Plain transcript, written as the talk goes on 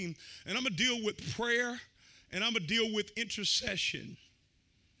And I'm going to deal with prayer and I'm going to deal with intercession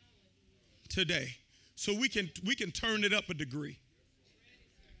today. So we can turn it up a degree.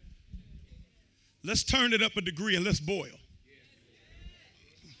 Let's turn it up a degree and let's boil.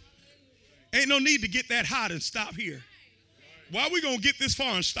 Ain't no need to get that hot and stop here. Why are we going to get this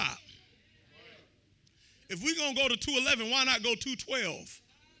far and stop? If we're going to go to 211, why not go 212?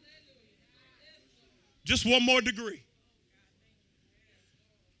 Just one more degree.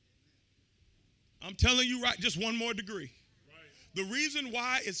 I'm telling you right, just one more degree. The reason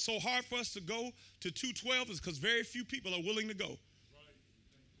why it's so hard for us to go to 212 is because very few people are willing to go.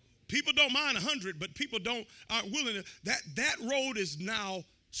 People don't mind 100, but people aren't willing to. That road is now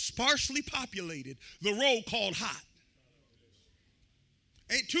sparsely populated. The road called hot.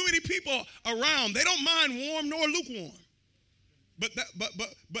 Ain't too many people around. They don't mind warm nor lukewarm.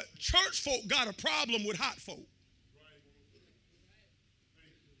 But church folk got a problem with hot folk.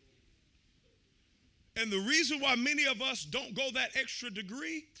 And the reason why many of us don't go that extra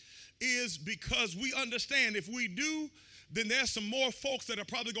degree is because we understand if we do, then there's some more folks that are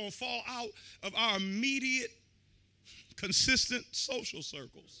probably going to fall out of our immediate, consistent social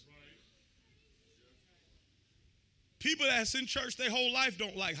circles. People that's in church their whole life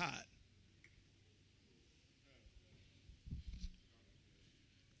don't like hot.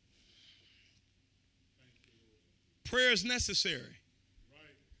 Prayer is necessary.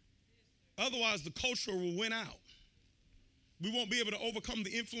 Otherwise, the culture will win out. We won't be able to overcome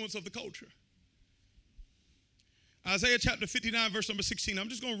the influence of the culture. Isaiah chapter 59, verse number 16. I'm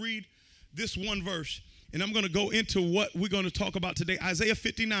just going to read this one verse, and I'm going to go into what we're going to talk about today. Isaiah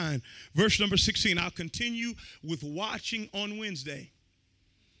 59, verse number 16. I'll continue with watching on Wednesday.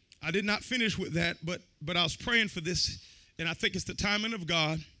 I did not finish with that, but I was praying for this, and I think it's the timing of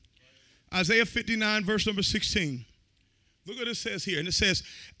God. Isaiah 59, verse number 16. Look what it says here. And it says,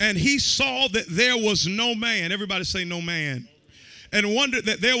 and he saw that there was no man. Everybody say no man. And wondered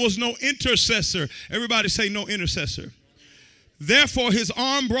that there was no intercessor. Everybody say no intercessor. Therefore his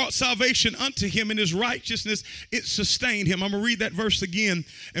arm brought salvation unto him, and his righteousness, it sustained him. I'm going to read that verse again,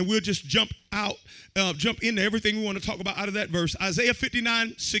 and we'll just jump into everything we want to talk about out of that verse. Isaiah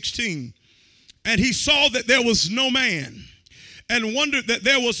 59, 16. And he saw that there was no man, and wondered that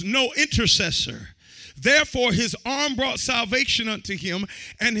there was no intercessor. Therefore his arm brought salvation unto him,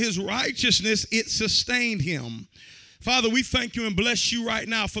 and his righteousness, it sustained him. Father, we thank you and bless you right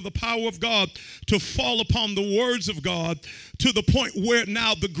now for the power of God to fall upon the words of God to the point where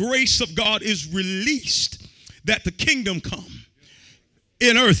now the grace of God is released, that the kingdom come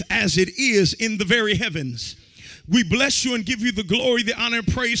in earth as it is in the very heavens. We bless you and give you the glory, the honor, and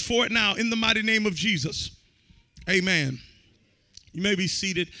praise for it now in the mighty name of Jesus. Amen. You may be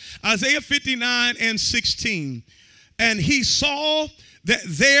seated. Isaiah 59 and 16. And he saw that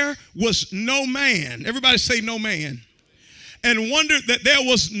there was no man. Everybody say no man. And wondered that there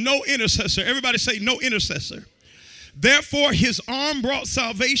was no intercessor. Everybody say no intercessor. Therefore his arm brought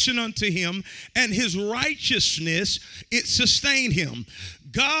salvation unto him, and his righteousness, it sustained him.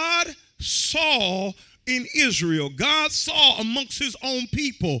 God saw in Israel, God saw amongst his own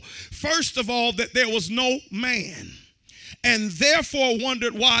people, first of all, that there was no man, and therefore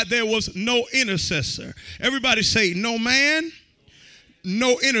wondered why there was no intercessor. Everybody say no man,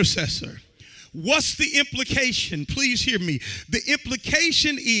 no intercessor. What's the implication? Please hear me. The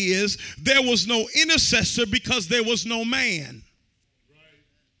implication is there was no intercessor because there was no man.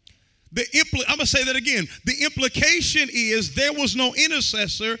 I'm going to say that again. The implication is there was no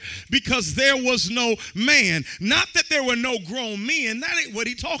intercessor because there was no man. Not that there were no grown men. That ain't what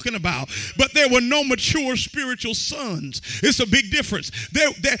he's talking about. But there were no mature spiritual sons. It's a big difference.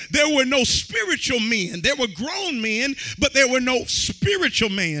 There were no spiritual men. There were grown men, but there were no spiritual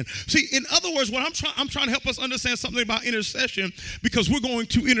men. See, in other words, what I'm trying to help us understand something about intercession, because we're going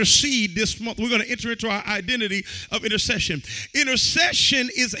to intercede this month. We're going to enter into our identity of intercession. Intercession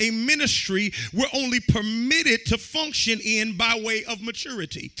is a ministry we're only permitted to function in by way of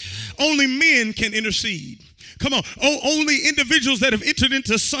maturity. Only men can intercede. Come on. Only individuals that have entered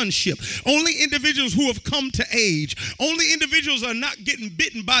into sonship. Only individuals who have come to age. Only individuals are not getting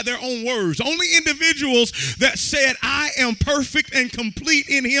bitten by their own words. Only individuals that said, I am perfect and complete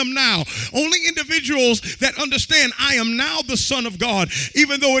in him now. Only individuals that understand I am now the Son of God.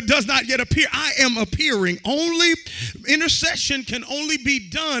 Even though it does not yet appear, I am appearing. Only intercession can only be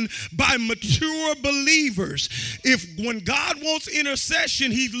done by mature believers. When God wants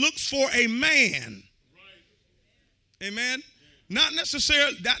intercession, he looks for a man. Amen. Not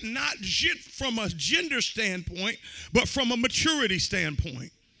necessarily, not from a gender standpoint, but from a maturity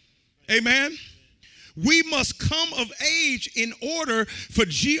standpoint. Amen. We must come of age in order for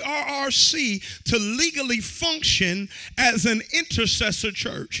GRRC to legally function as an intercessor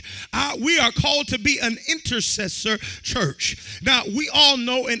church. We are called to be an intercessor church. Now, we all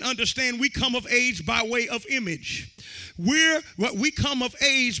know and understand we come of age by way of image. We come of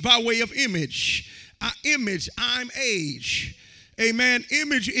age by way of image. I'm age. Amen.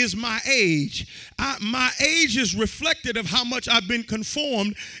 Image is my age. My age is reflected of how much I've been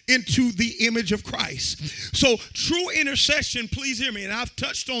conformed into the image of Christ. So true intercession, please hear me, and I've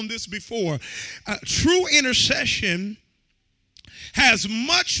touched on this before. True intercession has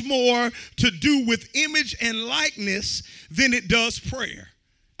much more to do with image and likeness than it does prayer.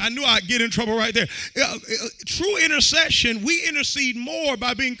 I knew I'd get in trouble right there. True intercession, we intercede more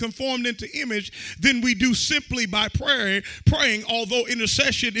by being conformed into image than we do simply by praying, although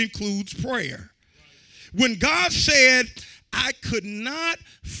intercession includes prayer. When God said, I could not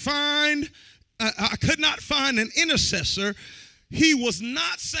find an intercessor, he was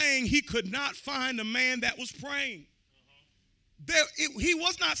not saying he could not find a man that was praying. He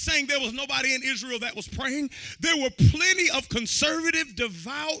was not saying there was nobody in Israel that was praying. There were plenty of conservative,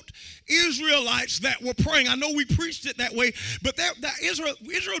 devout Israelites that were praying. I know we preached it that way, but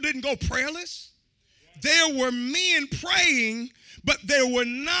Israel didn't go prayerless. There were men praying, but there were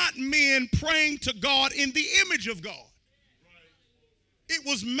not men praying to God in the image of God. It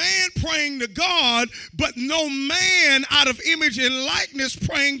was man praying to God, but no man out of image and likeness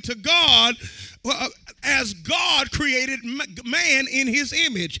praying to God as God created man in his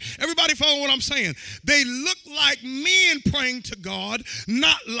image. Everybody follow what I'm saying? They look like men praying to God,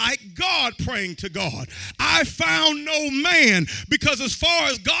 not like God praying to God. I found no man, because as far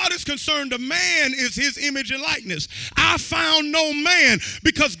as God is concerned, a man is his image and likeness. I found no man,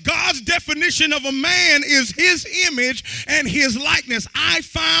 because God's definition of a man is his image and his likeness. I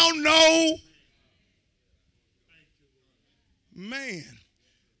found no man.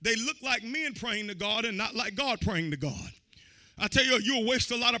 They look like men praying to God and not like God praying to God. I tell you, you'll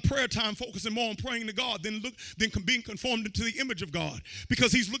waste a lot of prayer time focusing more on praying to God than being conformed into the image of God,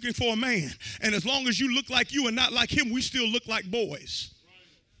 because he's looking for a man. And as long as you look like you and not like him, we still look like boys.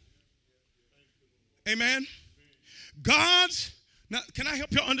 Amen? Now, can I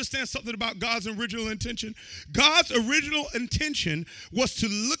help you understand something about God's original intention? God's original intention was to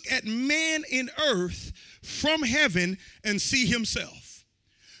look at man in earth from heaven and see himself.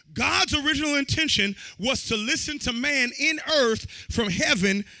 God's original intention was to listen to man in earth from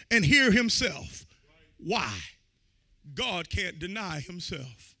heaven and hear himself. Why? God can't deny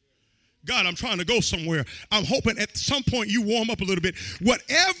himself. God, I'm trying to go somewhere. I'm hoping at some point you warm up a little bit.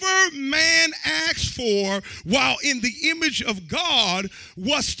 Whatever man asks for while in the image of God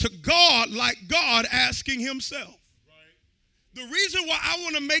was to God like God asking himself. The reason why I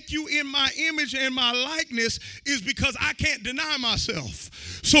want to make you in my image and my likeness is because I can't deny myself.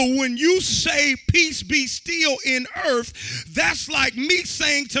 So when you say peace be still in earth, that's like me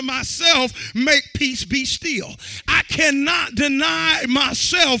saying to myself, make peace be still. I cannot deny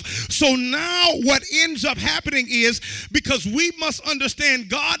myself. So now what ends up happening is, because we must understand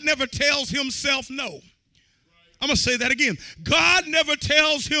God never tells himself no. I'm going to say that again. God never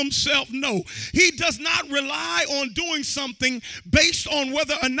tells himself no. He does not rely on doing something based on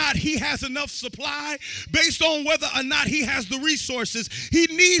whether or not he has enough supply, based on whether or not he has the resources. He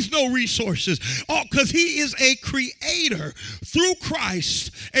needs no resources, because he is a creator through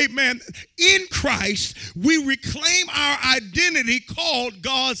Christ. Amen. In Christ, we reclaim our identity called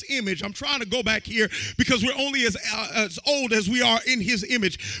God's image. I'm trying to go back here because we're only as old as we are in his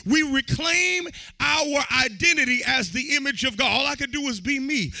image. We reclaim our identity as the image of God. All I could do was be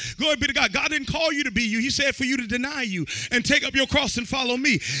me. Glory be to God. God didn't call you to be you. He said for you to deny you and take up your cross and follow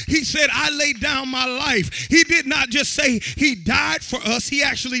me. He said, I laid down my life. He did not just say he died for us. He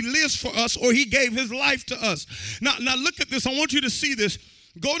actually lives for us, or he gave his life to us. Now look at this. I want you to see this.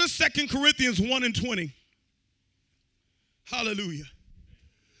 Go to 2 Corinthians 1:20. Hallelujah.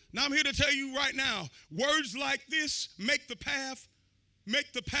 Now I'm here to tell you right now, words like this make the path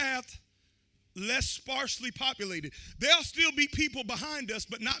less sparsely populated. There'll still be people behind us,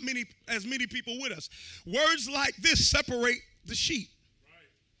 but not as many people with us. Words like this separate the sheep.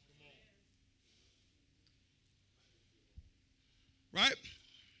 Right?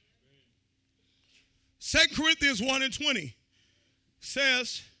 2 Corinthians 1:20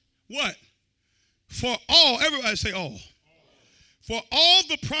 says what? For all, everybody say all. For all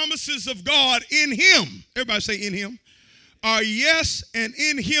the promises of God in him, everybody say in him, are yes, and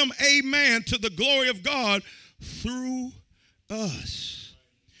in him amen, to the glory of God through us.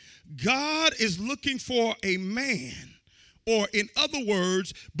 God is looking for a man Or in other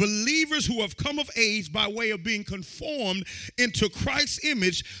words, believers who have come of age by way of being conformed into Christ's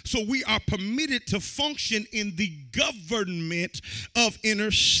image, so we are permitted to function in the government of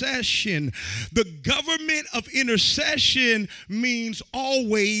intercession. The government of intercession means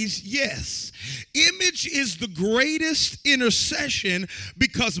always yes. Image is the greatest intercession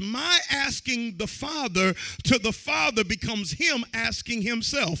because my asking the Father to the Father becomes him asking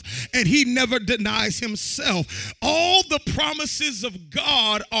himself, and he never denies himself. All the promises of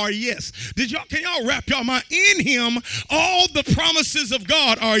God are yes. Can y'all wrap your mind? In him, all the promises of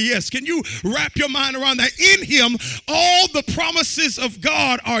God are yes. Can you wrap your mind around that? In him, all the promises of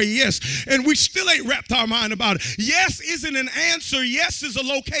God are yes. And we still ain't wrapped our mind about it. Yes isn't an answer. Yes is a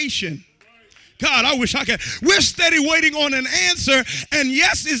location. God, I wish I could. We're steady waiting on an answer, and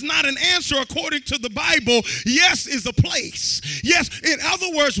yes is not an answer according to the Bible. Yes is a place. Yes, in other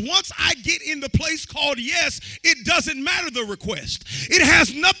words, once I get in the place called yes, it doesn't matter the request. It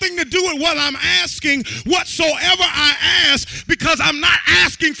has nothing to do with what I'm asking whatsoever I ask, because I'm not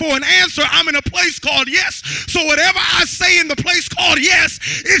asking for an answer. I'm in a place called yes. So whatever I say in the place called yes,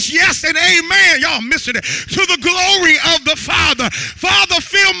 it's yes and amen. Y'all missing it. To the glory of the Father. Father,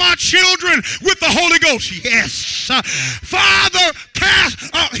 fill my children with the Holy Ghost. Yes. Father,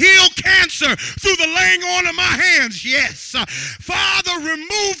 heal cancer through the laying on of my hands. Yes. Father,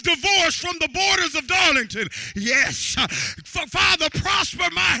 remove divorce from the borders of Darlington. Yes. Father, prosper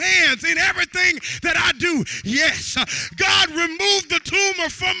my hands in everything that I do. Yes. God, remove the tumor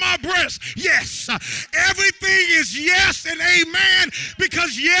from my breast. Yes. Everything is yes and amen,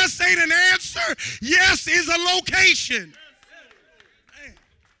 because yes ain't an answer. Yes is a location.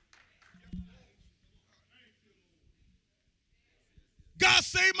 God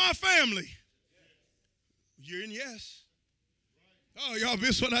save my family. You're in yes. Oh, y'all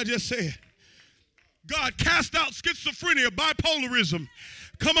missed what I just said. God cast out schizophrenia, bipolarism.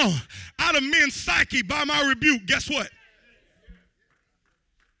 Come on. Out of men's psyche by my rebuke. Guess what?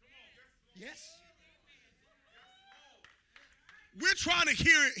 Yes. We're trying to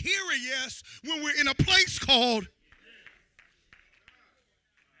hear a yes when we're in a place called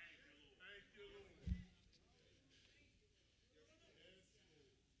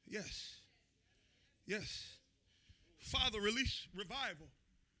yes. Yes. Father, release revival,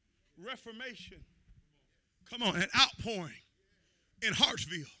 reformation. Come on, an outpouring in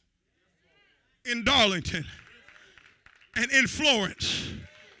Hartsville, in Darlington, and in Florence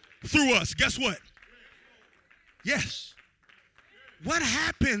through us. Guess what? Yes. What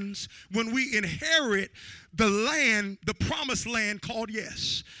happens when we inherit the land, the promised land called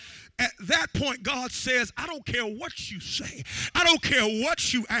yes? At that point, God says, I don't care what you say. I don't care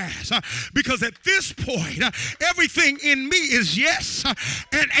what you ask. Because at this point, everything in me is yes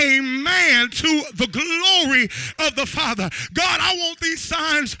and amen to the glory of the Father. God, I want these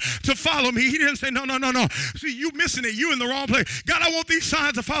signs to follow me. He didn't say, no. See, you missing it. You in the wrong place. God, I want these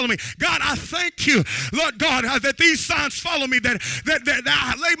signs to follow me. God, I thank you, Lord God, that these signs follow me, that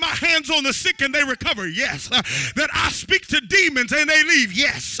I lay my hands on the sick and they recover. Yes. That I speak to demons and they leave.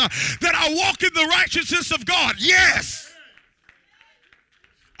 Yes. That I walk in the righteousness of God. Yes.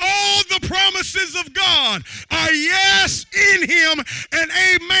 All the promises of God are yes in him and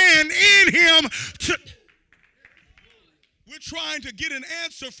amen in him. We're trying to get an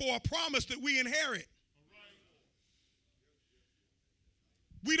answer for a promise that we inherit.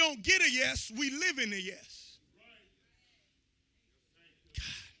 We don't get a yes, we live in a yes.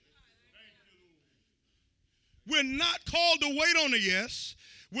 We're not called to wait on a yes.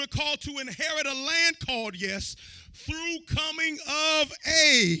 We're called to inherit a land called yes through coming of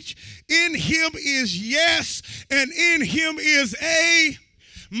age. In him is yes, and in him is a.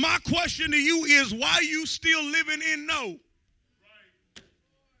 My question to you is, why are you still living in no?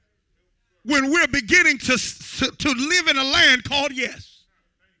 When we're beginning to live in a land called yes.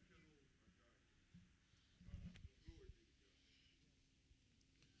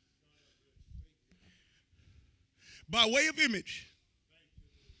 By way of image.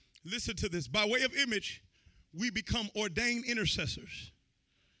 Listen to this. By way of image, we become ordained intercessors.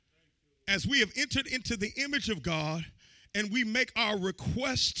 As we have entered into the image of God and we make our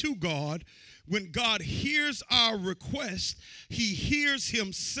requests to God, when God hears our request, he hears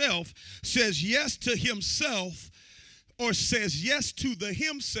himself, says yes to himself, or says yes to the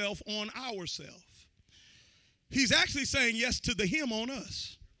himself on ourself. He's actually saying yes to the him on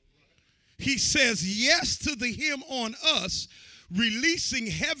us. He says yes to the him on us, releasing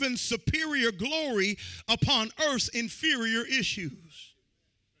heaven's superior glory upon earth's inferior issues.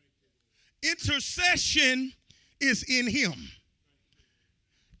 Intercession is in him.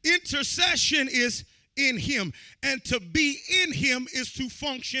 Intercession is in him. And to be in him is to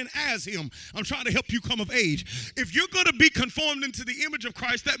function as him. I'm trying to help you come of age. If you're going to be conformed into the image of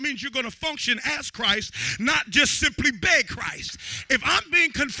Christ, that means you're going to function as Christ, not just simply beg Christ. If I'm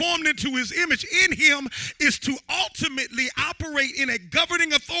being conformed into his image, in him is to ultimately operate in a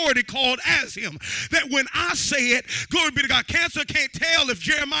governing authority called as him. That when I say it, glory be to God, cancer can't tell if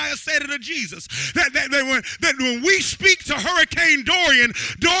Jeremiah said it or Jesus. That when we speak to Hurricane Dorian,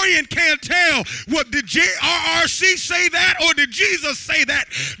 Dorian can't tell what did JRRC say that or did Jesus say that,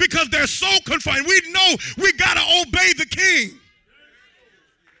 because they're so confined. We know we got to obey the King.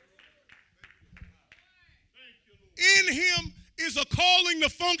 In him is a calling to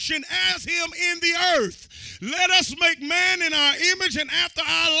function as him in the earth. Let us make man in our image and after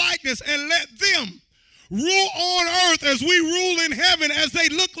our likeness, and let them rule on earth as we rule in heaven, as they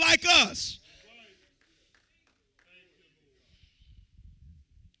look like us.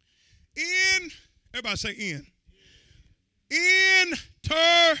 Everybody say in.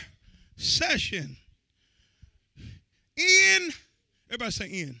 Intercession. Everybody say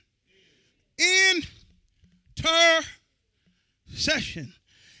in. Intercession.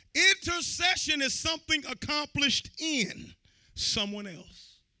 Intercession is something accomplished in someone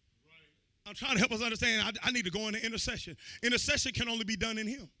else. I'm trying to help us understand. I need to go into intercession. Intercession can only be done in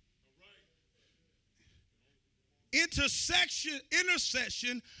him. Intercession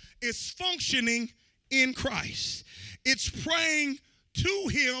is functioning in Christ. It's praying to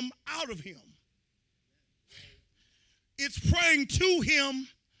him out of him. It's praying to him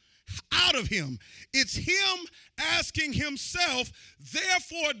out of him. It's him asking himself,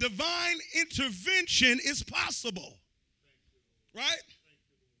 therefore divine intervention is possible. Right?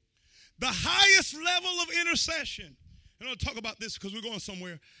 The highest level of intercession, and I'll talk about this because we're going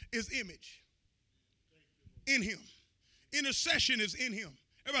somewhere, is image. In him. Intercession is in him.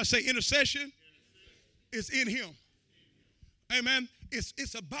 Everybody say intercession is in him. Amen.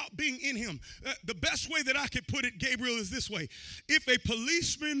 It's about being in him. The best way that I could put it, Gabriel, is this way. If a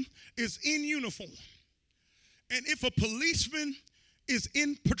policeman is in uniform, and if a policeman is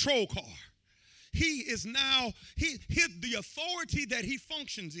in patrol car, he is now, the authority that he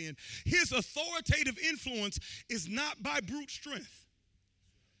functions in, his authoritative influence is not by brute strength.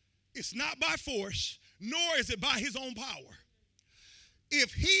 It's not by force, nor is it by his own power.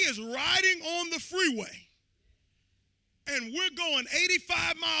 If he is riding on the freeway and we're going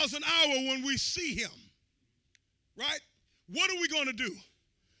 85 miles an hour when we see him, right? What are we going to do?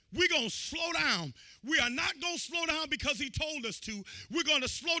 We're going to slow down. We are not going to slow down because he told us to. We're going to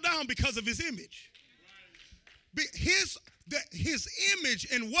slow down because of his image. His image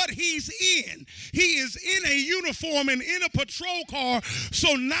and what he's in. He is in a uniform and in a patrol car.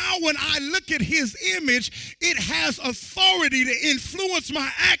 So now when I look at his image, it has authority to influence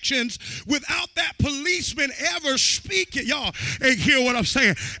my actions without that policeman ever speaking. Y'all ain't hear what I'm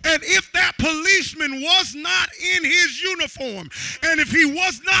saying. And if that policeman was not in his uniform, and if he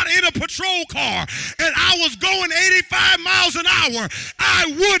was not in a patrol car, and I was going 85 miles an hour, I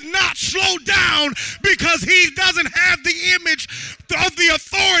would not slow down because he doesn't have the image of the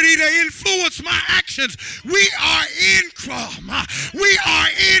authority to influence my actions. We are in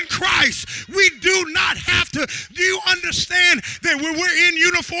Christ. We do not have to. Do you understand that when we're in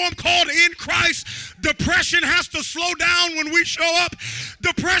uniform called in Christ, depression has to slow down when we show up?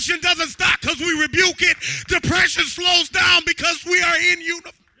 Depression doesn't stop because we rebuke it. Depression slows down because we are in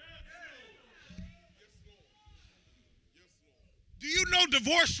uniform. Do you know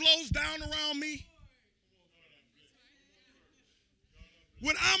divorce slows down around me?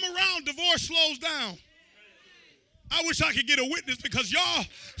 When I'm around, divorce slows down. I wish I could get a witness because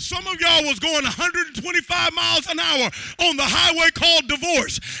some of y'all was going 125 miles an hour on the highway called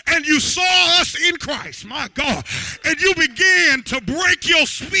divorce, and you saw us in Christ, my God, and you began to break your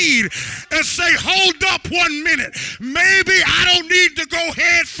speed and say, hold up 1 minute. Maybe I don't need to go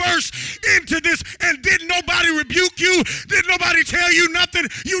head first into this. And did nobody rebuke you? Did nobody tell you nothing?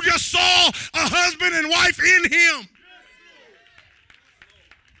 You just saw a husband and wife in him.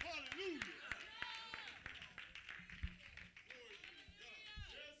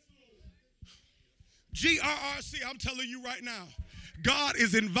 GRRC, I'm telling you right now, God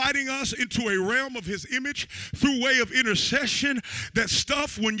is inviting us into a realm of his image through way of intercession. That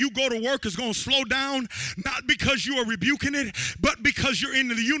stuff when you go to work is going to slow down, not because you are rebuking it, but because you're in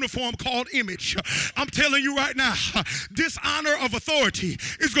the uniform called image. I'm telling you right now, dishonor of authority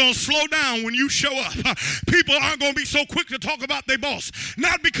is going to slow down when you show up. People aren't going to be so quick to talk about their boss,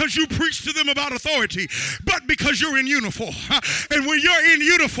 not because you preach to them about authority, but because you're in uniform. And when you're in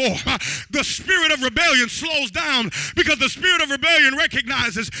uniform, the spirit of rebellion slows down, because the spirit of rebellion and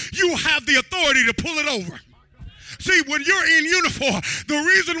recognizes you have the authority to pull it over. See, when you're in uniform, the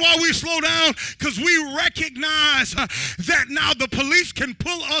reason why we slow down, because we recognize that now the police can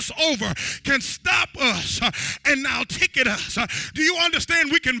pull us over, can stop us, and now ticket us. Do you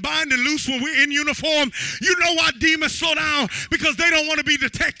understand we can bind and loose when we're in uniform? You know why demons slow down? Because they don't want to be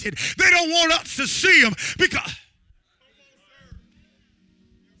detected. They don't want us to see them. Because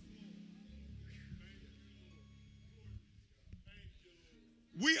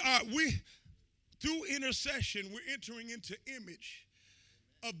through intercession, we're entering into image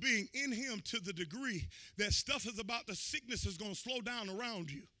of being in him to the degree that stuff is about the sickness is going to slow down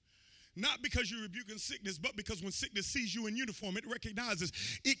around you. Not because you're rebuking sickness, but because when sickness sees you in uniform, it recognizes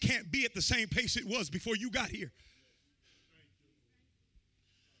it can't be at the same pace it was before you got here.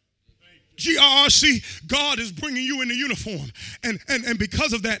 GRRC, God is bringing you into uniform. And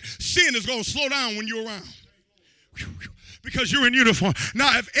because of that, sin is going to slow down when you're around. Because you're in uniform.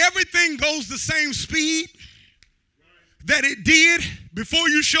 Now, if everything goes the same speed that it did before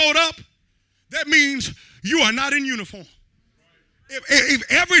you showed up, that means you are not in uniform. If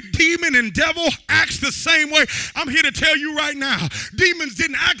every demon and devil acts the same way, I'm here to tell you right now, demons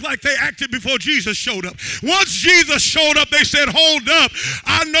didn't act like they acted before Jesus showed up. Once Jesus showed up, they said, hold up,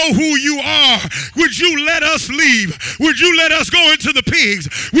 I know who you are. Would you let us leave? Would you let us go into the pigs?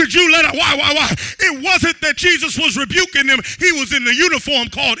 Would you let us, why? It wasn't that Jesus was rebuking them. He was in the uniform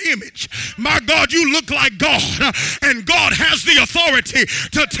called image. My God, you look like God, and God has the authority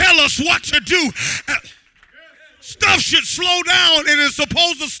to tell us what to do. Stuff should slow down, and it's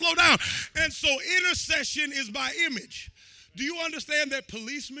supposed to slow down. And so intercession is by image. Do you understand that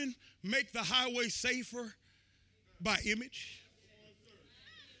policemen make the highway safer by image?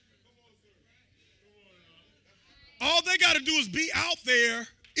 All they got to do is be out there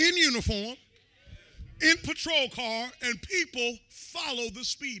in uniform, in patrol car, and people follow the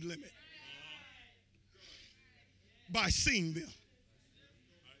speed limit by seeing them.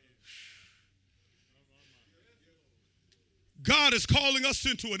 God is calling us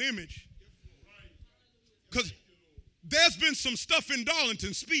into an image. Because there's been some stuff in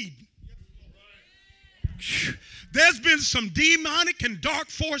Darlington speeding. There's been some demonic and dark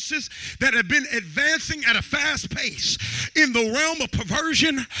forces that have been advancing at a fast pace in the realm of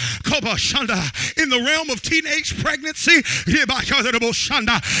perversion, in the realm of teenage pregnancy, in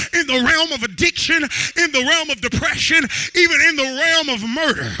the realm of addiction, in the realm of depression, even in the realm of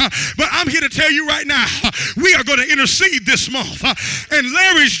murder. But I'm here to tell you right now, we are going to intercede this month. And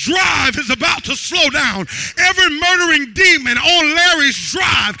Larry's drive is about to slow down. Every murdering demon on Larry's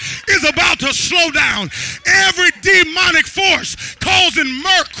drive is about to slow down. Every demonic force causing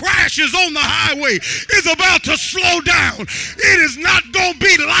crashes on the highway is about to slow down. It is not going to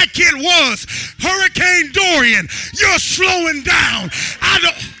be like it was. Hurricane Dorian, you're slowing down.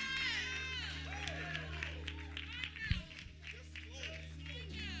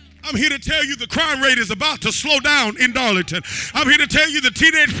 I'm here to tell you the crime rate is about to slow down in Darlington. I'm here to tell you the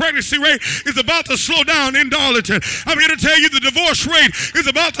teenage pregnancy rate is about to slow down in Darlington. I'm here to tell you the divorce rate is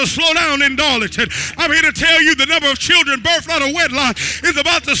about to slow down in Darlington. I'm here to tell you the number of children birthed out of wedlock is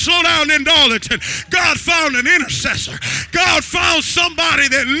about to slow down in Darlington. God found an intercessor. God found somebody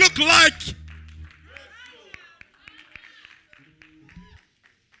that looked like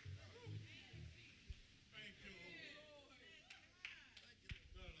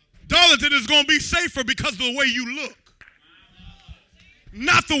Darlington is going to be safer because of the way you look,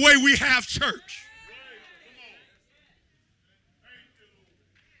 not the way we have church.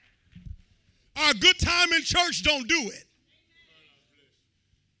 Our good time in church don't do it,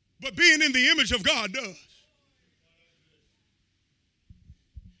 but being in the image of God does.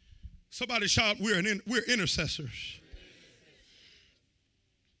 Somebody shout, we're intercessors.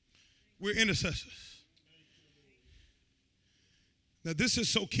 We're intercessors. Now, this is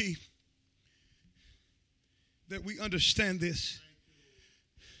so key that we understand this.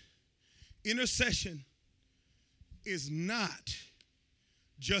 Intercession is not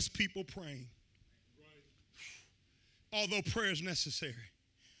just people praying, although prayer is necessary.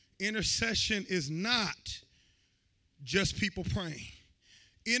 Intercession is not just people praying.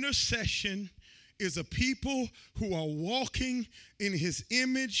 Intercession is a people who are walking in his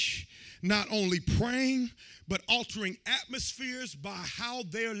image, not only praying, but altering atmospheres by how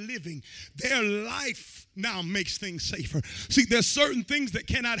they're living. Their life now makes things safer. See, there's certain things that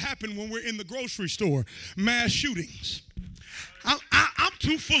cannot happen when we're in the grocery store. Mass shootings. I'm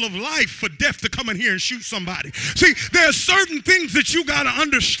too full of life for death to come in here and shoot somebody. See, there are certain things that you got to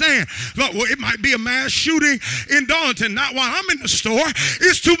understand. Well, it might be a mass shooting in Darlington, not while I'm in the store.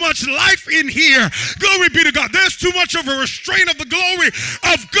 It's too much life in here. Glory be to God. There's too much of a restraint of the glory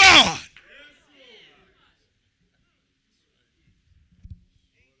of God.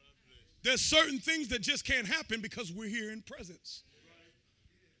 There's certain things that just can't happen because we're here in presence.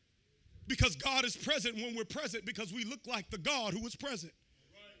 Because God is present when we're present, because we look like the God who is present.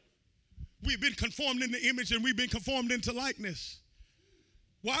 We've been conformed in the image and we've been conformed into likeness.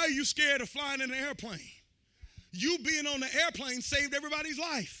 Why are you scared of flying in an airplane? You being on the airplane saved everybody's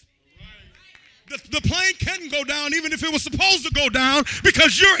life. The plane couldn't go down even if it was supposed to go down,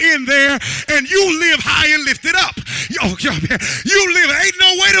 because you're in there and you live high and lifted up. You live, ain't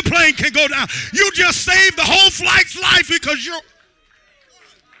no way the plane can go down. You just saved the whole flight's life because you're.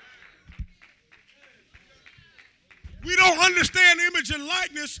 We don't understand image and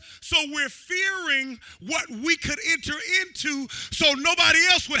likeness, so we're fearing what we could enter into so nobody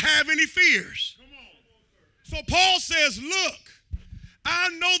else would have any fears. So Paul says, look, I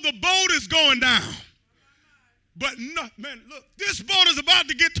know the boat is going down, but no, man, look, this boat is about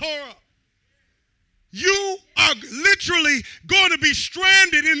to get tore up. You are literally going to be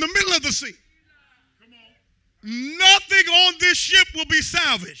stranded in the middle of the sea. Nothing on this ship will be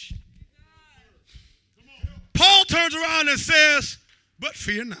salvaged. Paul turns around and says, but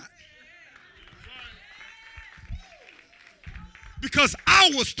fear not. Because I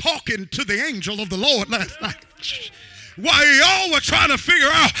was talking to the angel of the Lord last night. While y'all were trying to figure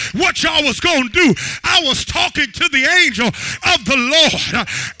out what y'all was going to do, I was talking to the angel of the Lord.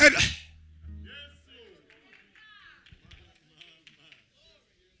 And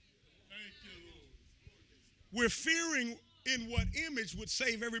we're fearing in what image would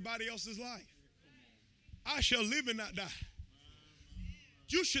save everybody else's life. I shall live and not die.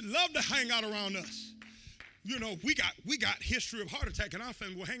 You should love to hang out around us. You know, we got history of heart attack in our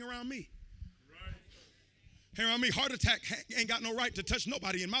family. Well, hang around me. Hang around me. Heart attack ain't got no right to touch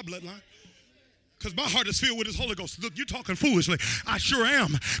nobody in my bloodline, because my heart is filled with his Holy Ghost. Look, you're talking foolishly. I sure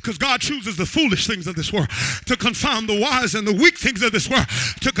am, because God chooses the foolish things of this world to confound the wise, and the weak things of this world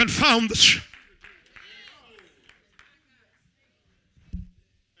to confound the...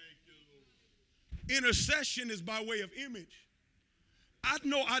 Intercession is by way of image. I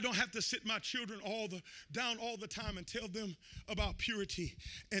know I don't have to sit my children down all the time and tell them about purity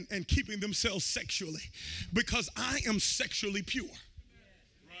and keeping themselves sexually, because I am sexually pure.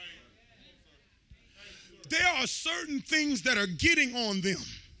 There are certain things that are getting on them.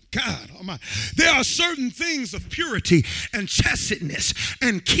 God Almighty. There are certain things of purity and chasteness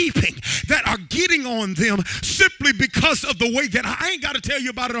and keeping that are getting on them simply because of the way that I ain't got to tell you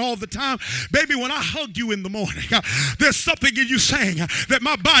about it all the time. Baby, when I hug you in the morning, there's something in you saying that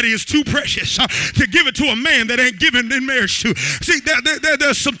my body is too precious to give it to a man that ain't given in marriage to. See,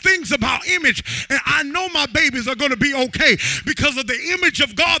 there's some things about image, and I know my babies are going to be okay because of the image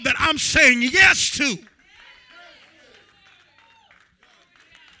of God that I'm saying yes to.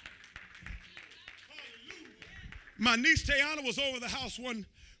 My niece Tayana was over the house one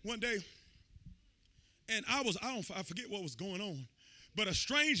day, and I forget what was going on, but a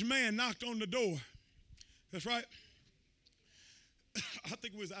strange man knocked on the door. That's right. I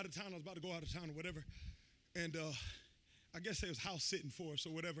think we was out of town. I was about to go out of town or whatever, and I guess they was house sitting for us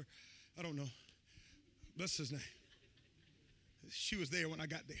or whatever. I don't know. What's his name? She was there when I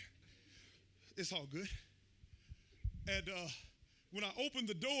got there. It's all good. And when I opened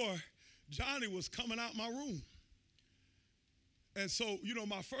the door, Johnny was coming out my room. And so, you know,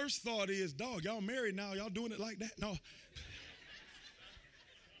 my first thought is, dog, y'all married now. Y'all doing it like that? No.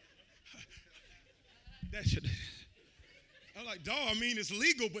 That should. I'm like, dog, I mean, it's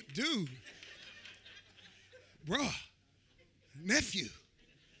legal, but dude. Bruh. Nephew.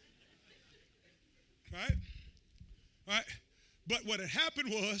 Right? Right? But what had happened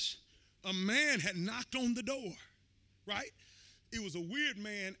was a man had knocked on the door. Right? It was a weird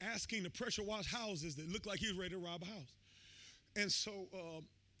man asking to pressure wash houses that looked like he was ready to rob a house. And so,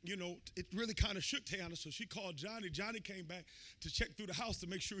 you know, it really kind of shook Tayana, so she called Johnny. Johnny came back to check through the house to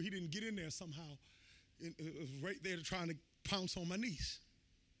make sure he didn't get in there somehow. It was right there trying to pounce on my niece.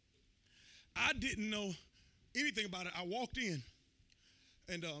 I didn't know anything about it. I walked in,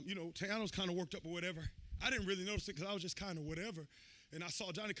 and, you know, Tayana was kind of worked up or whatever. I didn't really notice it because I was just kind of whatever. And I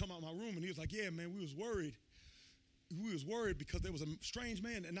saw Johnny come out of my room, and he was like, yeah, man, we was worried. We was worried because there was a strange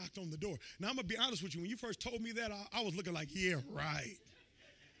man that knocked on the door. Now, I'm going to be honest with you. When you first told me that, I was looking like, yeah, right.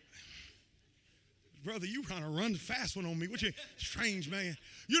 brother, you trying to run the fast one on me. What you strange, man.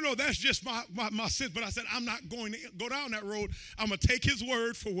 That's just my sense. But I said, I'm not going to go down that road. I'm going to take his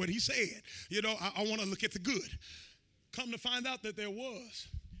word for what he said. I want to look at the good. Come to find out that there was.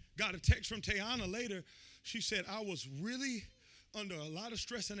 Got a text from Tayana later. She said, I was really under a lot of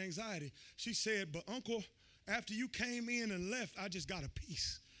stress and anxiety. She said, but Uncle, after you came in and left, I just got a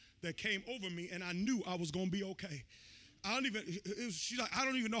peace that came over me, and I knew I was going to be okay. She's like, I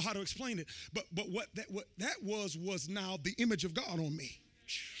don't even know how to explain it. But what that was now the image of God on me.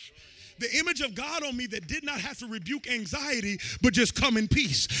 The image of God on me that did not have to rebuke anxiety, but just come in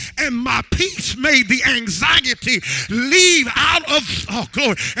peace. And my peace made the anxiety leave out of, oh,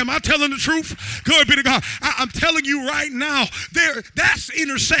 glory. Am I telling the truth? Glory be to God. I'm telling you right now, that's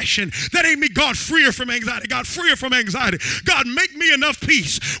intercession. That ain't me, God, freer from anxiety. God, freer from anxiety. God, make me enough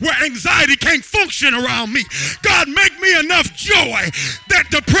peace where anxiety can't function around me. God, make me enough joy that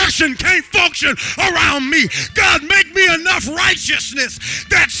depression can't function around me. God, make me enough righteousness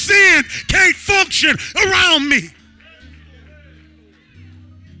that sin can't function around me.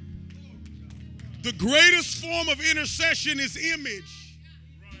 The greatest form of intercession is image.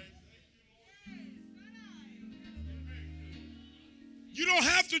 You don't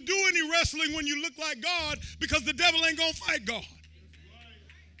have to do any wrestling when you look like God, because the devil ain't going to fight God.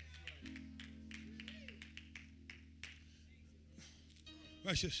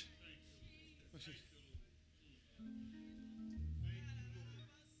 Watch this.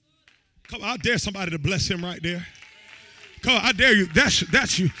 Come on, I dare somebody to bless him right there. Come on, I dare you.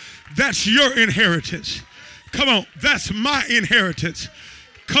 That's you. That's your inheritance. Come on, that's my inheritance.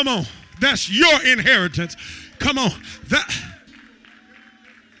 Come on, that's your inheritance. Come on,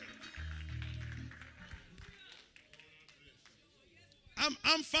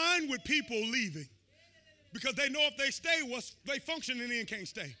 I'm fine with people leaving, because they know if they stay, they functioning in can't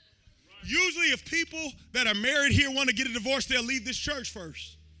stay. Usually, if people that are married here want to get a divorce, they'll leave this church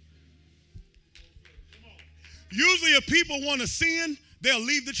first. Usually if people want to sin, they'll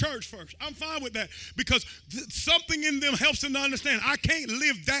leave the church first. I'm fine with that, because something in them helps them to understand I can't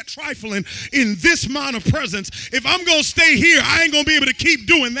live that trifling in this amount of presence. If I'm going to stay here, I ain't going to be able to keep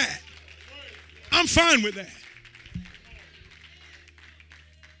doing that. I'm fine with that.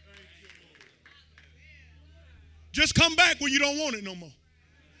 Just come back when you don't want it no more.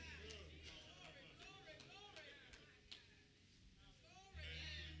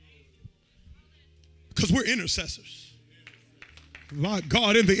 Because we're intercessors. My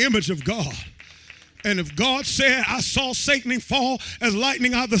God, in the image of God. And if God said, I saw Satan fall as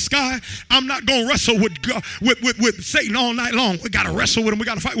lightning out of the sky, I'm not going to wrestle with God, with Satan all night long. We got to wrestle with him. We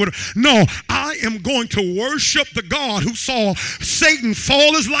got to fight with him. No, I am going to worship the God who saw Satan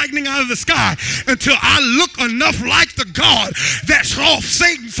fall as lightning out of the sky until I look enough like the God that saw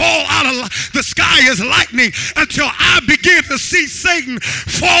Satan fall out of the sky as lightning, until I begin to see Satan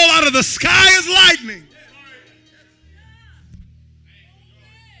fall out of the sky as lightning.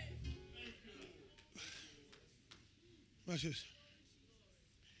 Watch this.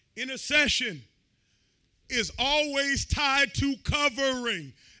 Intercession is always tied to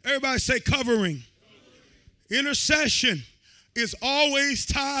covering. Everybody say covering. Intercession is always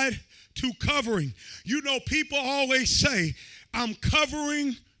tied to covering. People always say, I'm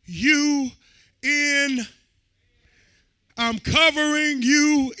covering you in. I'm covering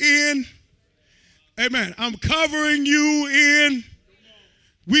you in. Amen. I'm covering you in.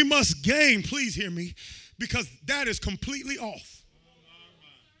 We must gain, please hear me, because that is completely off.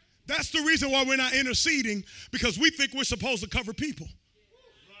 That's the reason why we're not interceding, because we think we're supposed to cover people.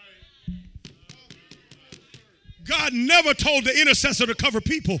 God never told the intercessor to cover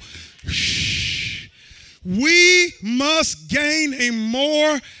people. Shh. We must gain a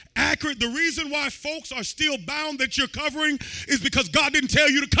more accurate. The reason why folks are still bound that you're covering is because God didn't tell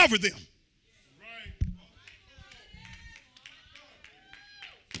you to cover them.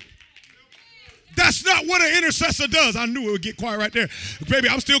 That's not what an intercessor does. I knew it would get quiet right there. Baby,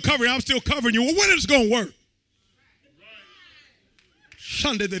 I'm still covering you. Well, when is it going to work?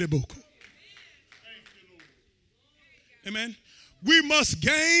 Amen. We must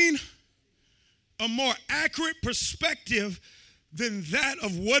gain a more accurate perspective than that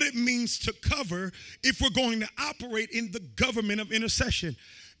of what it means to cover if we're going to operate in the government of intercession.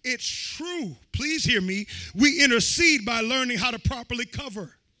 It's true. Please hear me. We intercede by learning how to properly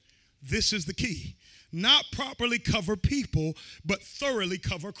cover. This is the key. Not properly cover people, but thoroughly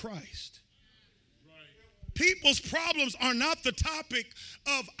cover Christ. Right. People's problems are not the topic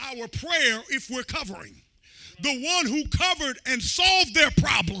of our prayer if we're covering. The one who covered and solved their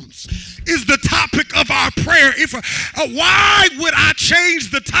problems is the topic of our prayer. Why would I change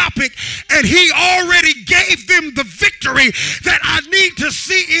the topic? And he already gave them the victory that I need to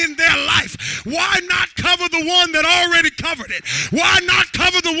see in their life. Why not cover the one that already covered it? Why not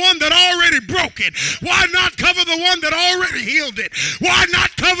cover the one that already broke it? Why not cover the one that already healed it? Why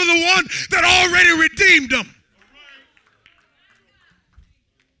not cover the one that already redeemed them?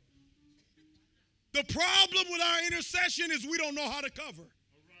 The problem with our intercession is we don't know how to cover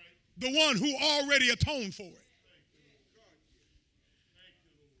the one who already atoned for it.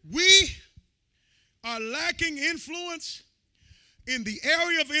 We are lacking influence in the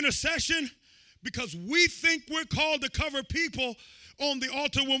area of intercession because we think we're called to cover people on the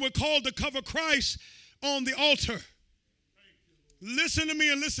altar when we're called to cover Christ on the altar. Listen to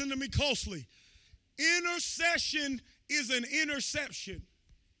me and listen to me closely. Intercession is an interception.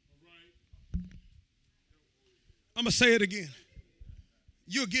 I'm going to say it again.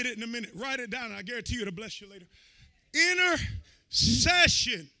 You'll get it in a minute. Write it down. I guarantee you it'll bless you later.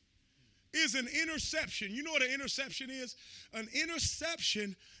 Intercession is an interception. You know what an interception is? An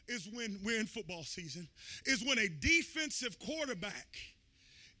interception is when we're in football season, is when a defensive quarterback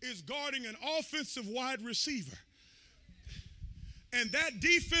is guarding an offensive wide receiver. And that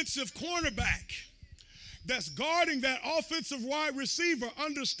defensive cornerback that's guarding that offensive wide receiver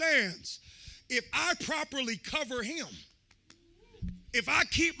understands if I properly cover him, if I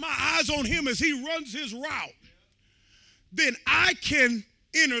keep my eyes on him as he runs his route, then I can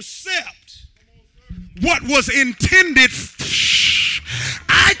intercept what was intended.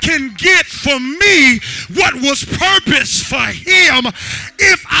 I can get for me what was purposed for him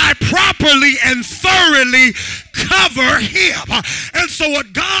if I properly and thoroughly cover him. And so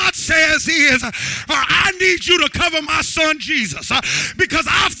what God says is, I need you to cover my son Jesus because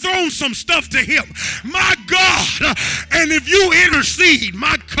I've thrown some stuff to him. My God, and if you intercede,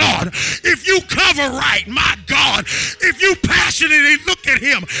 my God, if you cover right, my God, if you passionately look at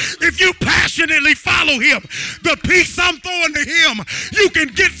him, if you passionately follow him, the peace I'm throwing to him, you can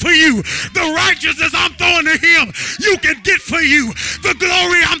get for you. The righteousness I'm throwing to him, you can get for you. The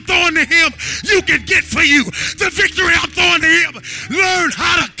glory I'm throwing to him, you can get for you. The victory I'm throwing to him, learn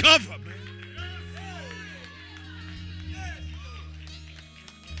how to cover.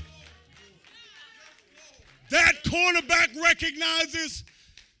 That cornerback recognizes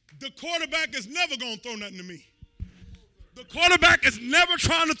the quarterback is never going to throw nothing to me. The quarterback is never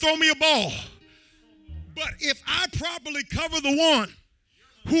trying to throw me a ball. But if I properly cover the one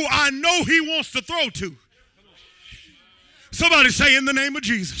who I know he wants to throw to, somebody say in the name of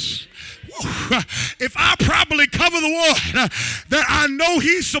Jesus. If I properly cover the one that I know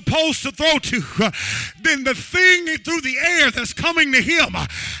he's supposed to throw to, then the thing through the air that's coming to him,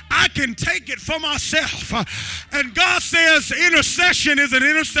 I can take it for myself. And God says intercession is an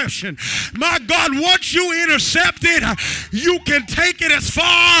interception. My God, once you intercept it, you can take it as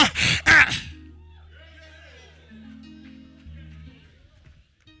far as...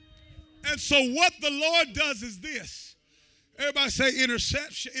 And so what the Lord does is this. Everybody say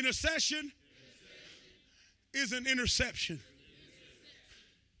interception. Intercession is an interception.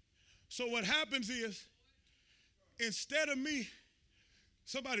 So what happens is, instead of me,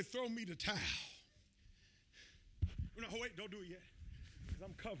 somebody throw me the towel. No, wait, don't do it yet. Because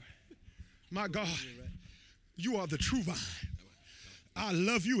I'm covered. My God, you are the true vine. I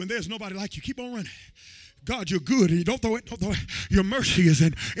love you, and there's nobody like you. Keep on running. God, you're good. You don't throw it. Don't throw it. Your mercy is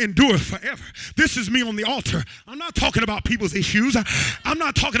endureth forever. This is me on the altar. I'm not talking about people's issues. I'm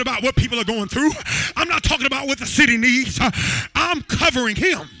not talking about what people are going through. I'm not talking about what the city needs. I'm covering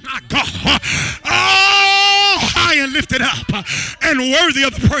him. My God. Oh, high and lifted up and worthy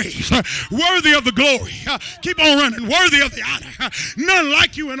of the praise, worthy of the glory. Keep on running. Worthy of the honor. None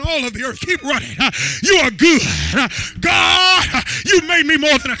like you in all of the earth. Keep running. You are good. God, you made me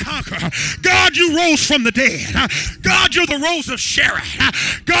more than a conqueror. God, you rose from the dead. God, you're the rose of Sharon.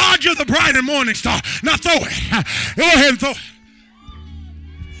 God, you're the bright and morning star. Now throw it. Go ahead and throw it.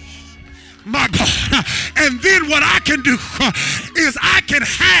 My God. And then what I can do is I can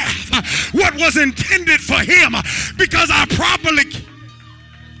have what was intended for him because I properly...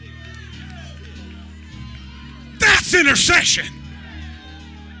 That's intercession.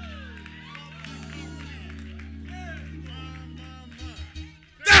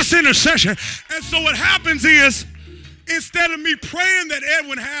 That's intercession. And so what happens is, instead of me praying that Ed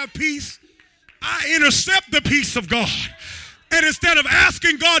would have peace, I intercept the peace of God. And instead of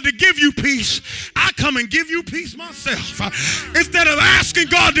asking God to give you peace, I come and give you peace myself. Instead of asking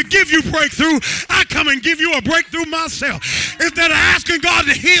God to give you breakthrough, I come and give you a breakthrough myself. Instead of asking God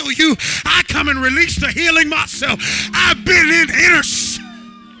to heal you, I come and release the healing myself. I've been in intercession.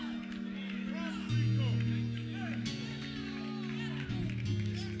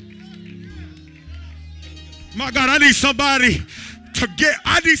 My God, I need somebody to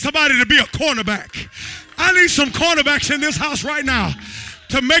be a cornerback. I need some cornerbacks in this house right now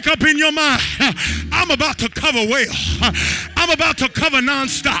to make up in your mind. I'm about to cover well. I'm about to cover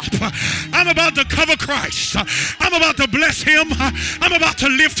nonstop. I'm about to cover Christ. I'm about to bless him. I'm about to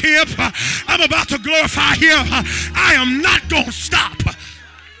lift him. I'm about to glorify him. I am not going to stop.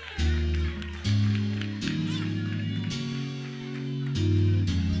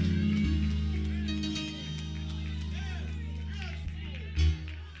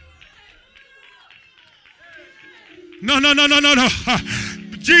 No.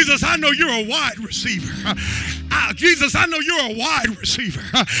 Jesus, I know you're a wide receiver. Jesus, I know you're a wide receiver.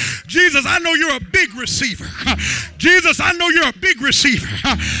 Jesus, I know you're a big receiver. Jesus, I know you're a big receiver.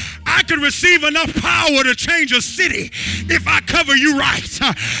 I can receive enough power to change a city if I cover you right.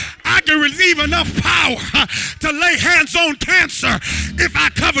 I can receive enough power to lay hands on cancer if I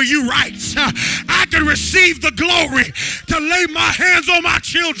cover you right. I can receive the glory to lay my hands on my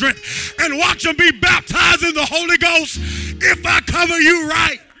children and watch them be baptized in the Holy Ghost if I cover you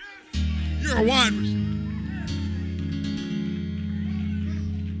right. You're a wide receiver.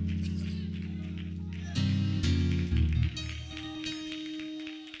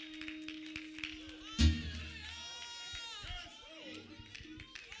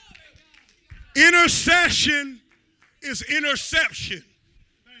 Intercession is interception.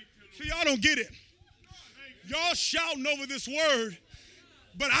 See, y'all don't get it. Y'all shouting over this word,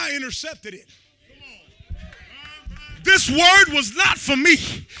 but I intercepted it. This word was not for me,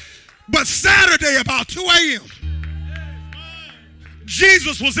 but Saturday about 2 a.m.,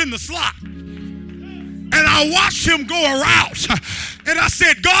 Jesus was in the slot. And I watched him go around. And I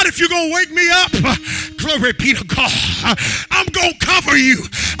said, God, if you're going to wake me up, glory be to God, I'm going to cover you.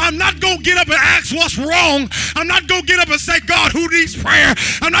 I'm not going to get up and ask what's wrong. I'm not going to get up and say, God, who needs prayer?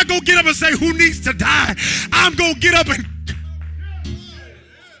 I'm not going to get up and say, who needs to die? I'm going to get up and...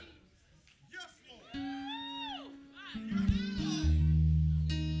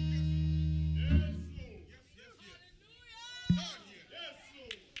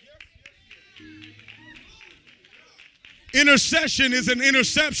 Intercession is an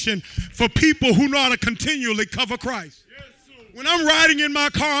interception for people who know how to continually cover Christ. When I'm riding in my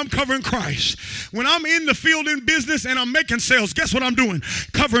car, I'm covering Christ. When I'm in the field in business and I'm making sales, guess what I'm doing?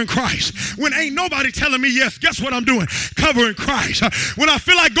 Covering Christ. When ain't nobody telling me yes, guess what I'm doing? Covering Christ. When I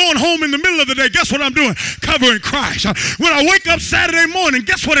feel like going home in the middle of the day, guess what I'm doing? Covering Christ. When I wake up Saturday morning,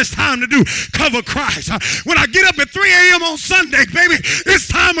 guess what it's time to do? Cover Christ. When I get up at 3 a.m. on Sunday, baby, it's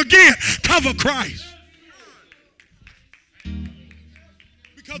time again. Cover Christ.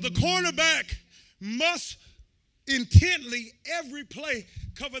 Because the cornerback must intently, every play,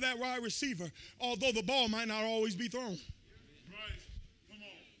 cover that wide receiver, although the ball might not always be thrown.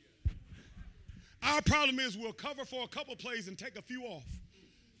 Our problem is we'll cover for a couple plays and take a few off.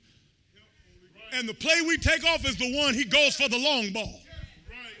 And the play we take off is the one he goes for the long ball.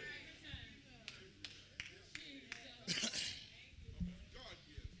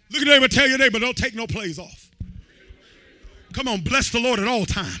 Look at your neighbor, tell your neighbor, don't take no plays off. Come on, bless the Lord at all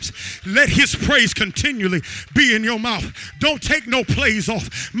times. Let his praise continually be in your mouth. Don't take no plays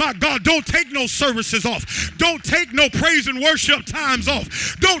off. My God, don't take no services off. Don't take no praise and worship times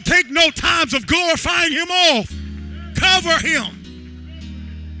off. Don't take no times of glorifying him off. Cover him.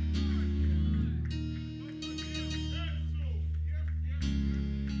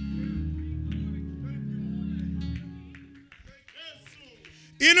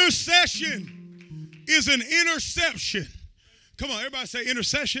 Intercession is an interception. Come on, everybody say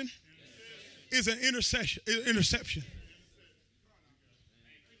intercession is an interception.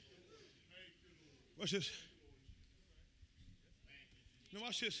 Watch this. Now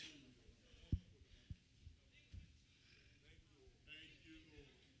watch this.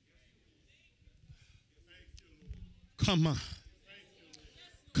 Come on.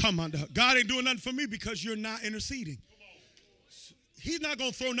 Come on. God ain't doing nothing for me because you're not interceding. He's not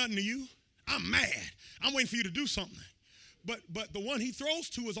going to throw nothing to you. I'm mad. I'm waiting for you to do something. But the one he throws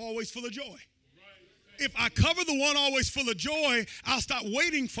to is always full of joy. If I cover the one always full of joy, I'll stop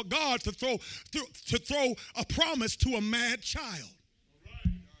waiting for God to throw a promise to a mad child.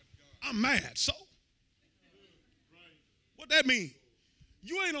 I'm mad, so what that mean?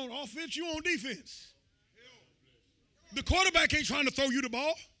 You ain't on offense, you on defense. The quarterback ain't trying to throw you the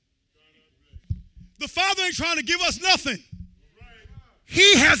ball. The Father ain't trying to give us nothing.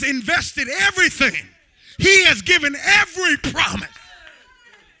 He has invested everything. He has given every promise.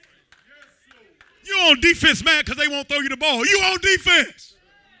 You on defense, man, because they won't throw you the ball. You on defense.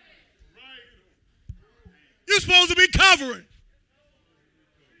 You're supposed to be covering.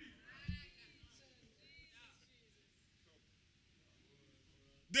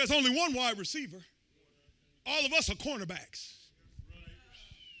 There's only one wide receiver. All of us are cornerbacks.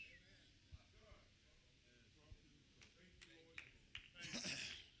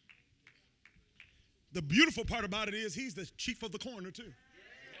 The beautiful part about it is he's the chief of the corner too.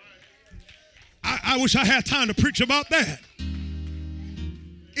 I wish I had time to preach about that.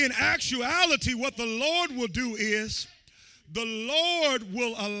 In actuality, what the Lord will do is the Lord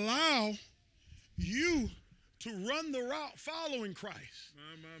will allow you to run the route following Christ.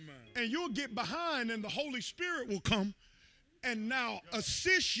 And you'll get behind and the Holy Spirit will come and now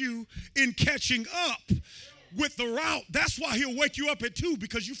assist you in catching up with the route. That's why he'll wake you up at 2,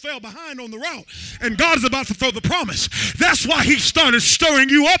 because you fell behind on the route and God is about to throw the promise. That's why he started stirring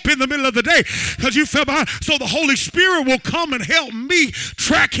you up in the middle of the day, because you fell behind. So the Holy Spirit will come and help me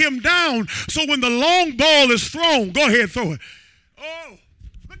track him down, so when the long ball is thrown, go ahead, throw it. Oh,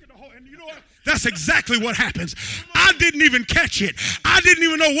 look at the whole, and you know what? That's exactly what happens. I didn't even catch it. I didn't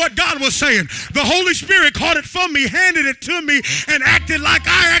even know what God was saying. The Holy Spirit caught it from me, handed it to me, and acted like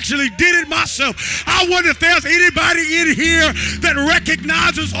I actually did it myself. I wonder if there's anybody in here that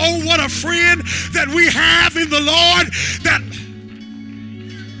recognizes, oh, what a friend that we have in the Lord. That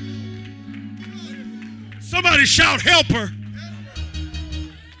somebody shout, helper.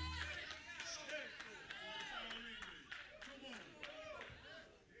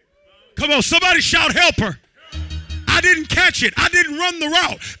 Come on, somebody shout helper. I didn't catch it. I didn't run the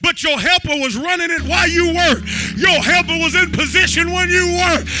route, but your helper was running it while you were. Your helper was in position when you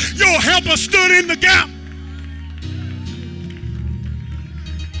were. Your helper stood in the gap.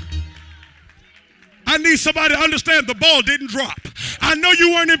 I need somebody to understand the ball didn't drop. I know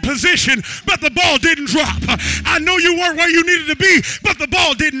you weren't in position, but the ball didn't drop. I know you weren't where you needed to be, but the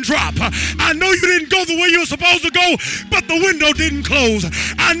ball didn't drop. I know you didn't go the way you were supposed to go, but the window didn't close.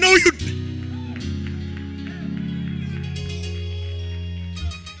 I know you...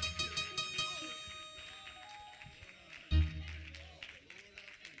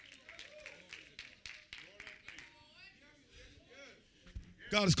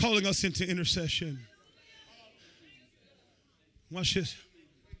 God is calling us into intercession. Watch this.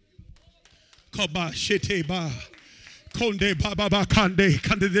 Kaba shete ba konde baba ba kande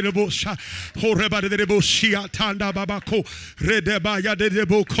de bosha horeba de boshia tanda baba ko redeba ya de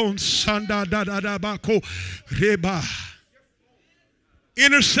bo kon sanda da da da ba ko reba.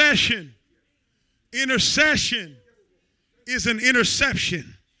 Intercession. Intercession is an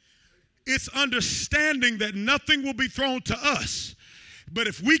interception. It's understanding that nothing will be thrown to us, but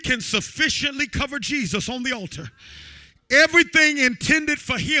if we can sufficiently cover Jesus on the altar, everything intended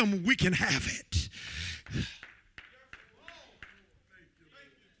for him, we can have it.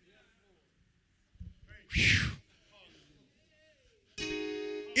 Whew.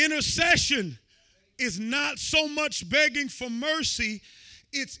 Intercession is not so much begging for mercy,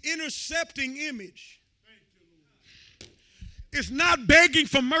 it's intercepting image. It's not begging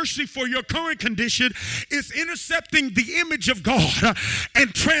for mercy for your current condition. It's intercepting the image of God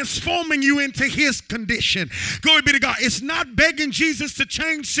and transforming you into his condition. Glory be to God. It's not begging Jesus to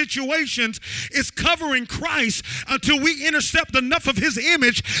change situations. It's covering Christ until we intercept enough of his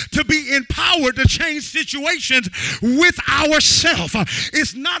image to be empowered to change situations with ourselves.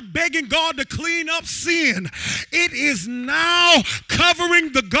 It's not begging God to clean up sin. It is now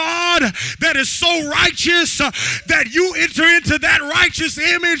covering the God that is so righteous that you enter into that righteous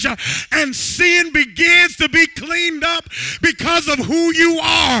image and sin begins to be cleaned up because of who you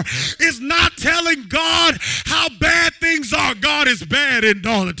are. It's not telling God how bad things are. God is bad in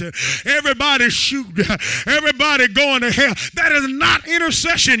Darlington. Everybody shooting. Everybody going to hell. That is not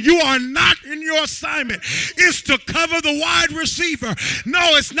intercession. You are not in your assignment. It's to cover the wide receiver.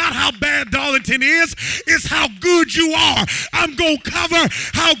 No, it's not how bad Darlington is. It's how good you are. I'm going to cover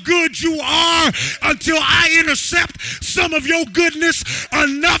how good you are until I intercept some of your goodness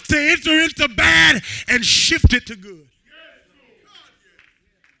enough to enter into bad and shift it to good.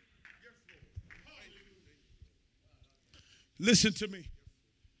 Listen to me.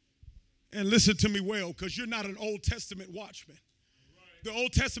 And listen to me well, because you're not an Old Testament watchman. The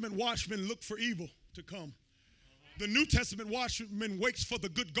Old Testament watchmen looked for evil to come. The New Testament watchman waits for the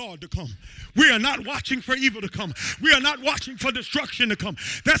good God to come. We are not watching for evil to come. We are not watching for destruction to come.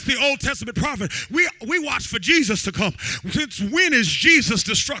 That's the Old Testament prophet. We watch for Jesus to come. Since when is Jesus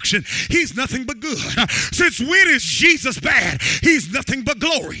destruction? He's nothing but good. Since when is Jesus bad? He's nothing but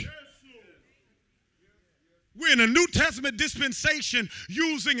glory. We're in a New Testament dispensation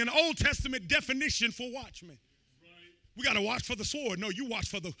using an Old Testament definition for watchmen. We got to watch for the sword. No, you watch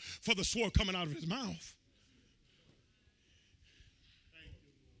for the sword coming out of his mouth.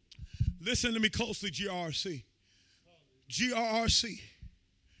 Listen to me closely, GRRC. GRRC.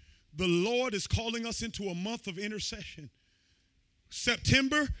 The Lord is calling us into a month of intercession.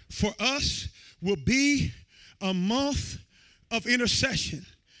 September for us will be a month of intercession.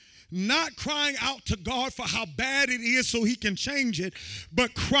 Not crying out to God for how bad it is so he can change it,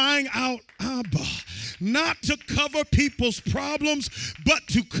 but crying out, Abba. Not to cover people's problems, but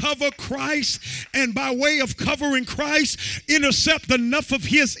to cover Christ. And by way of covering Christ, intercept enough of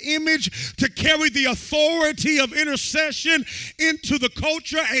his image to carry the authority of intercession into the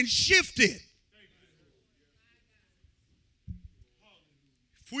culture and shift it.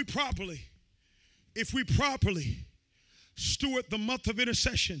 If we properly steward the month of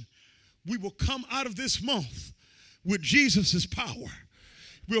intercession, we will come out of this month with Jesus' power.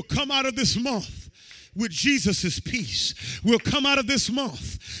 We'll come out of this month with Jesus' peace. We'll come out of this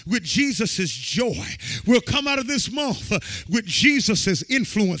month with Jesus' joy. We'll come out of this month with Jesus'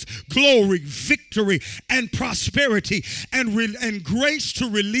 influence, glory, victory, and prosperity, and grace to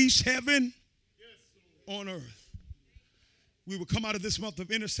release heaven on earth. We will come out of this month of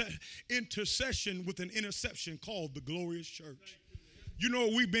intercession with an interception called the glorious church. You know,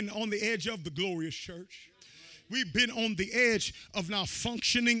 we've been on the edge of the glorious church. We've been on the edge of now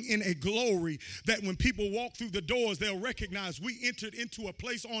functioning in a glory that when people walk through the doors, they'll recognize we entered into a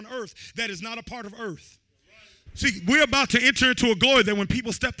place on earth that is not a part of earth. See, we're about to enter into a glory that when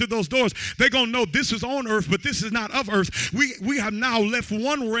people step through those doors, they're going to know this is on earth, but this is not of earth. We have now left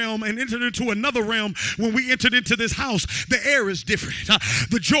one realm and entered into another realm. When we entered into this house, the air is different.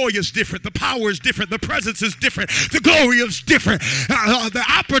 The joy is different. The power is different. The presence is different. The glory is different. The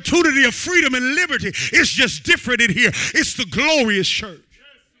opportunity of freedom and liberty is just different in here. It's the glorious church.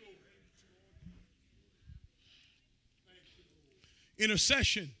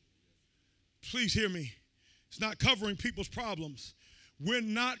 Intercession. Please hear me. It's not covering people's problems. We're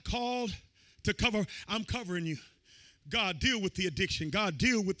not called to cover. I'm covering you. God, deal with the addiction. God,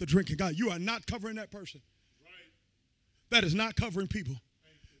 deal with the drinking. God, you are not covering that person. Right. That is not covering people.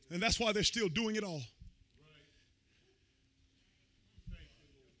 And that's why they're still doing it all. Right.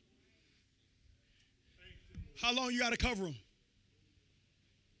 How long you got to cover them?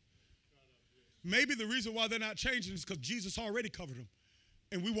 Maybe the reason why they're not changing is because Jesus already covered them.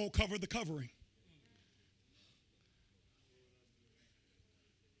 And we won't cover the covering.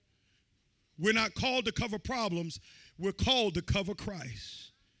 We're not called to cover problems. We're called to cover Christ.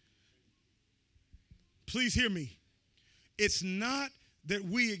 Please hear me. It's not that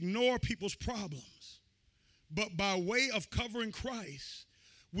we ignore people's problems, but by way of covering Christ,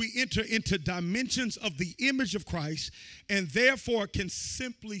 we enter into dimensions of the image of Christ and therefore can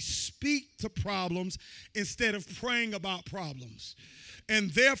simply speak to problems instead of praying about problems.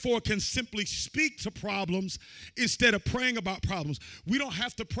 And therefore can simply speak to problems instead of praying about problems. We don't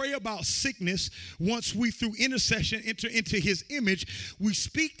have to pray about sickness once we, through intercession, enter into his image. We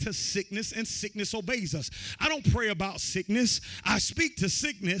speak to sickness and sickness obeys us. I don't pray about sickness. I speak to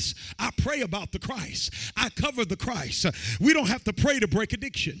sickness. I pray about the Christ. I cover the Christ. We don't have to pray to break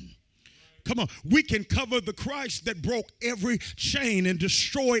addiction. Come on, we can cover the Christ that broke every chain and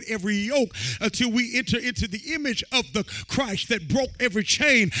destroyed every yoke until we enter into the image of the Christ that broke every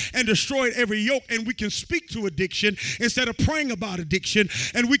chain and destroyed every yoke. And we can speak to addiction instead of praying about addiction.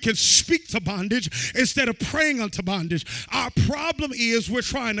 And we can speak to bondage instead of praying unto bondage. Our problem is we're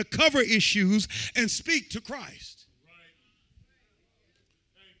trying to cover issues and speak to Christ.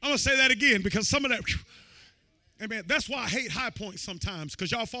 I'm going to say that again because some of that... Amen. That's why I hate high points sometimes,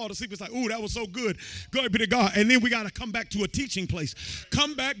 because y'all fall asleep. It's like, ooh, that was so good. Glory be to God. And then we got to come back to a teaching place.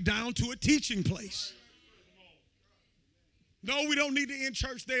 Come back down to a teaching place. No, we don't need to end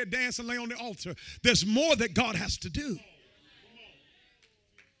church there, dance and lay on the altar. There's more that God has to do.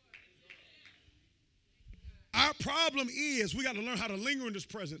 Our problem is we got to learn how to linger in his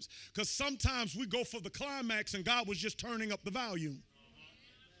presence, because sometimes we go for the climax and God was just turning up the volume.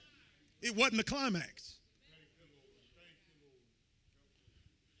 It wasn't the climax.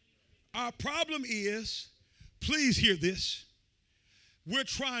 Our problem is, please hear this, we're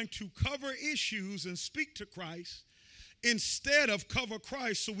trying to cover issues and speak to Christ instead of cover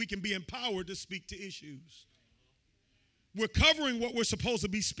Christ so we can be empowered to speak to issues. We're covering what we're supposed to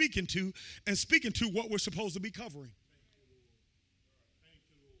be speaking to and speaking to what we're supposed to be covering.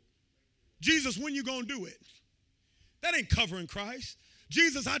 Jesus, when you going to do it? That ain't covering Christ.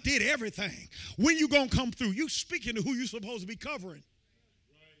 Jesus, I did everything. When you going to come through? You speaking to who you're supposed to be covering.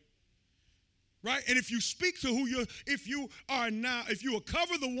 Right? And if you speak to if you will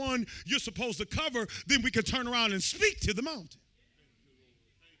cover the one you're supposed to cover, then we can turn around and speak to the mountain.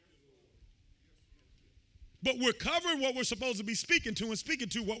 But we're covering what we're supposed to be speaking to and speaking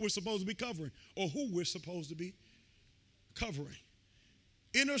to what we're supposed to be covering or who we're supposed to be covering.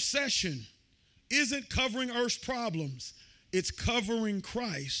 Intercession isn't covering earth's problems. It's covering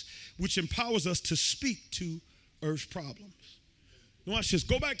Christ, which empowers us to speak to earth's problems. Now watch this.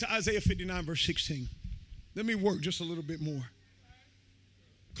 Go back to Isaiah 59, verse 16. Let me work just a little bit more.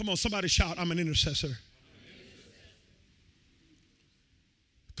 Come on, somebody shout, I'm an intercessor.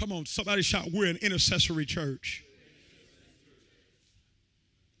 Come on, somebody shout, we're an intercessory church.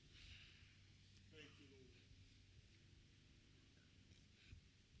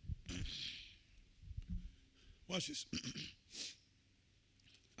 Watch this.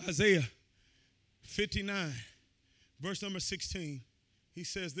 Isaiah 59, verse number 16. He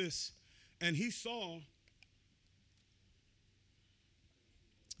says this, and he saw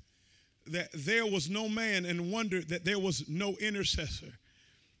that there was no man and wondered that there was no intercessor.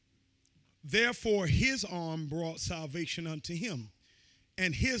 Therefore his arm brought salvation unto him,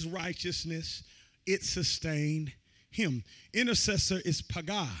 and his righteousness, it sustained him. Intercessor is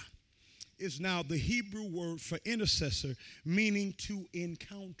pagah. Is now the Hebrew word for intercessor, meaning to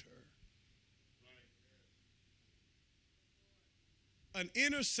encounter. An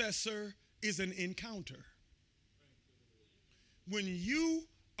intercessor is an encounter. When you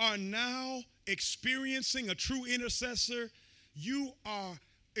are now experiencing a true intercessor, you are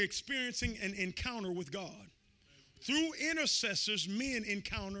experiencing an encounter with God. Through intercessors, men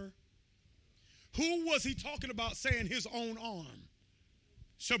encounter. Who was he talking about saying his own arm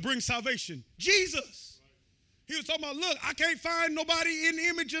shall bring salvation? Jesus. He was talking about, look, I can't find nobody in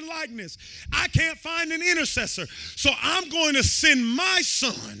image and likeness. I can't find an intercessor. So I'm going to send my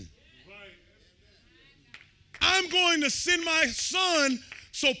son. I'm going to send my son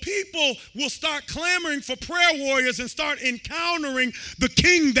so people will start clamoring for prayer warriors and start encountering the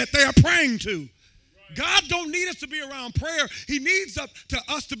king that they are praying to. God don't need us to be around prayer. He needs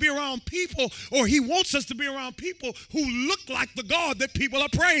us to be around people, or he wants us to be around people who look like the God that people are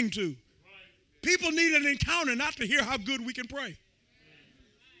praying to. People need an encounter, not to hear how good we can pray.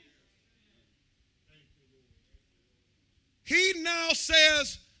 He now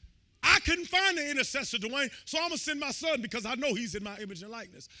says, I couldn't find an intercessor, Dwayne, so I'm going to send my son because I know he's in my image and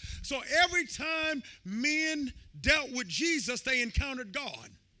likeness. So every time men dealt with Jesus, they encountered God.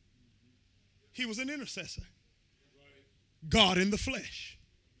 He was an intercessor. God in the flesh.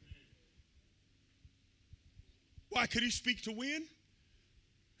 Why could he speak to wind?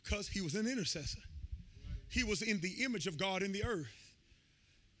 Because he was an intercessor. He was in the image of God in the earth.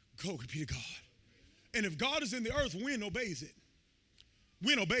 Glory be to God. And if God is in the earth, wind obeys it.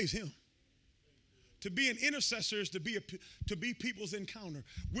 Wind obeys him. To be an intercessor is to be people's encounter.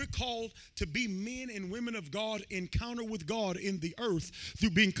 We're called to be men and women of God, encounter with God in the earth through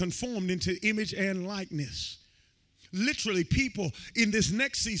being conformed into image and likeness. Literally, people in this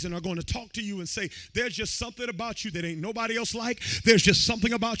next season are going to talk to you and say, there's just something about you that ain't nobody else like. There's just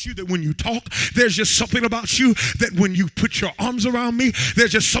something about you that when you talk, there's just something about you that when you put your arms around me,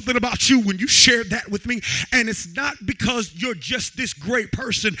 there's just something about you when you share that with me. And it's not because you're just this great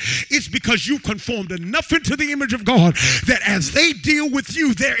person. It's because you conformed enough into the image of God that as they deal with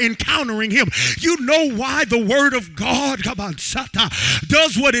you, they're encountering him. You know why the word of God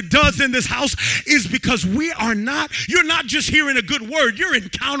does what it does in this house is because you're not just hearing a good word, you're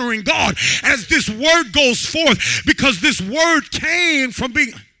encountering God as this word goes forth, because this word came from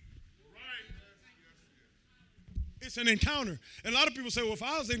being. It's an encounter. And a lot of people say, well, if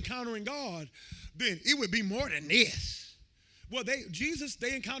I was encountering God, then it would be more than this. Well, they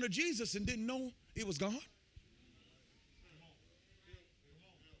encountered Jesus and didn't know it was God.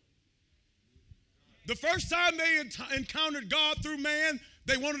 The first time they encountered God through man,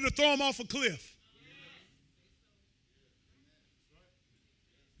 they wanted to throw him off a cliff.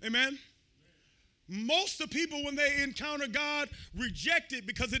 Amen. Most of the people, when they encounter God, reject it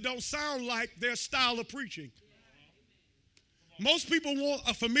because it don't sound like their style of preaching. Most people want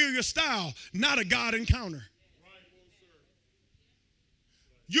a familiar style, not a God encounter.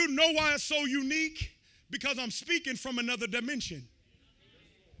 You know why it's so unique? Because I'm speaking from another dimension.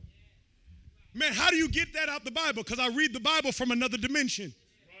 Man, how do you get that out the Bible? Because I read the Bible from another dimension.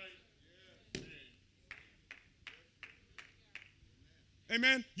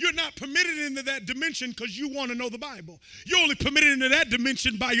 Amen. You're not permitted into that dimension because you want to know the Bible. You're only permitted into that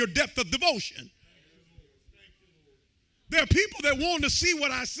dimension by your depth of devotion. There are people that want to see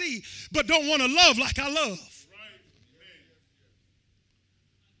what I see, but don't want to love like I love.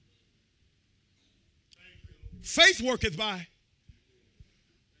 Faith worketh by.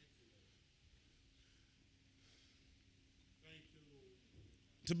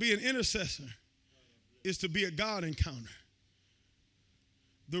 To be an intercessor is to be a God encounter.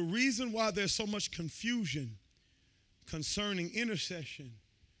 The reason why there's so much confusion concerning intercession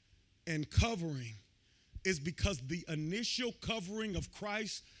and covering is because the initial covering of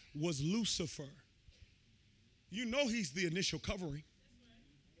Christ was Lucifer. You know he's the initial covering.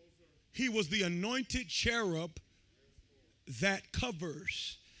 He was the anointed cherub that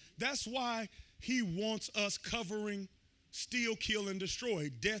covers. That's why he wants us covering steal, kill, and destroy,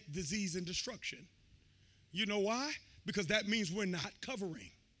 death, disease, and destruction. You know why? Because that means we're not covering.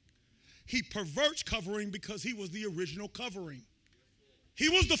 He perverts covering because he was the original covering. He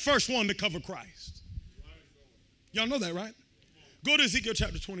was the first one to cover Christ. Y'all know that, right? Go to Ezekiel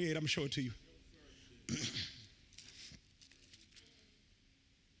chapter 28. I'm going to show it to you.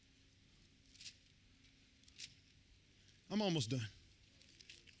 I'm almost done.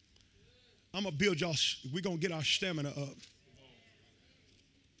 I'm going to build y'all. We're going to get our stamina up.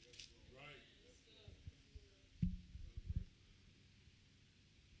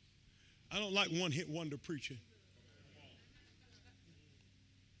 I don't like one-hit wonder preaching.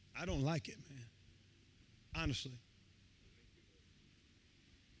 I don't like it, man. Honestly.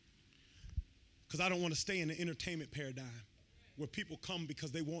 Because I don't want to stay in the entertainment paradigm where people come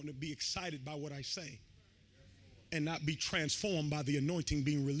because they want to be excited by what I say and not be transformed by the anointing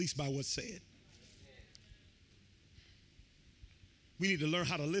being released by what's said. We need to learn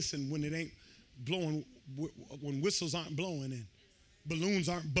how to listen when it ain't blowing, when whistles aren't blowing and balloons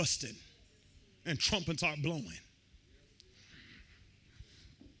aren't busting and trumpets aren't blowing.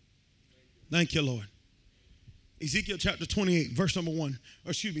 Thank you, Lord. Ezekiel chapter 28, verse number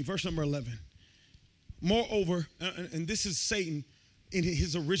 11. Moreover, and this is Satan in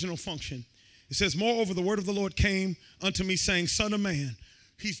his original function. It says, moreover, the word of the Lord came unto me, saying, Son of man.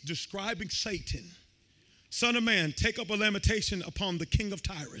 He's describing Satan. Son of man, take up a lamentation upon the king of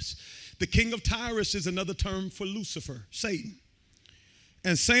Tyrus. The king of Tyrus is another term for Lucifer, Satan.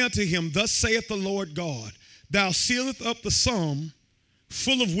 And say unto him, thus saith the Lord God, thou sealest up the sum,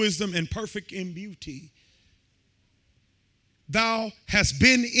 full of wisdom and perfect in beauty. Thou hast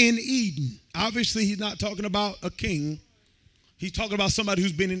been in Eden. Obviously, he's not talking about a king. He's talking about somebody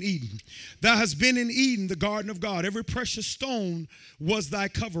who's been in Eden. Thou hast been in Eden, the garden of God. Every precious stone was thy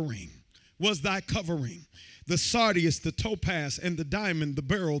covering. The sardius, the topaz, and the diamond, the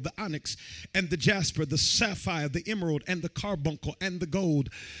beryl, the onyx, and the jasper, the sapphire, the emerald, and the carbuncle, and the gold.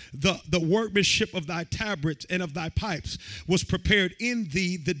 The workmanship of thy tabrets and of thy pipes was prepared in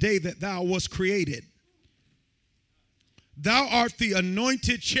thee the day that thou wast created. Thou art the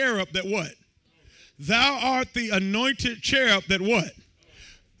anointed cherub that what? Thou art the anointed cherub that what?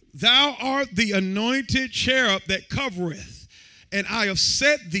 Thou art the anointed cherub that covereth, and I have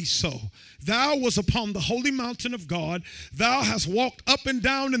set thee so. Thou was upon the holy mountain of God. Thou hast walked up and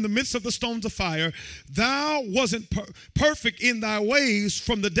down in the midst of the stones of fire. Thou wasn't perfect in thy ways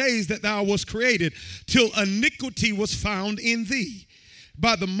from the days that thou was created, till iniquity was found in thee.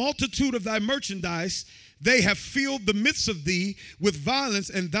 By the multitude of thy merchandise, they have filled the midst of thee with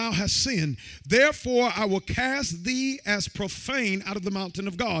violence, and thou hast sinned. Therefore, I will cast thee as profane out of the mountain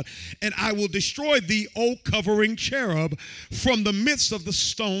of God, and I will destroy thee, O covering cherub, from the midst of the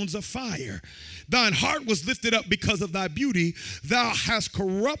stones of fire. Thine heart was lifted up because of thy beauty. Thou hast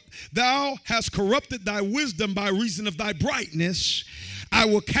corrupted thy wisdom by reason of thy brightness. I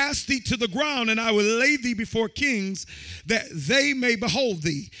will cast thee to the ground, and I will lay thee before kings, that they may behold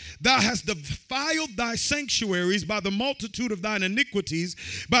thee. Thou hast defiled thy sanctuaries by the multitude of thine iniquities,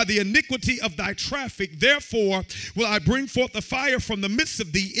 by the iniquity of thy traffic. Therefore will I bring forth the fire from the midst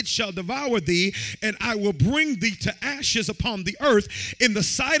of thee. It shall devour thee, and I will bring thee to ashes upon the earth in the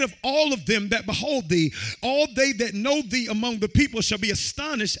sight of all of them that behold thee. All they that know thee among the people shall be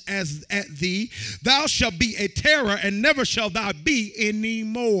astonished as at thee. Thou shalt be a terror, and never shall thou be anymore.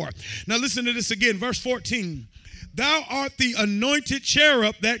 Now listen to this again, verse 14. Thou art the anointed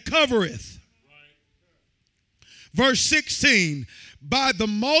cherub that covereth. Verse 16. By the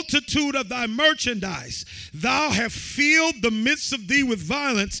multitude of thy merchandise, thou hast filled the midst of thee with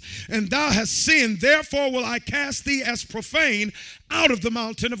violence, and thou hast sinned. Therefore will I cast thee as profane out of the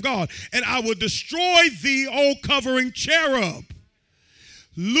mountain of God, and I will destroy thee, O covering cherub.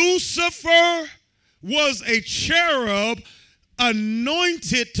 Lucifer was a cherub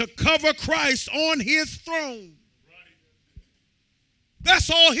anointed to cover Christ on his throne. That's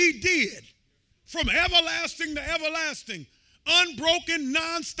all he did. From everlasting to everlasting. Unbroken,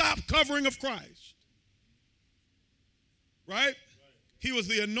 non-stop covering of Christ. Right? He was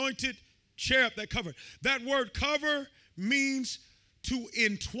the anointed cherub that covered. That word cover means to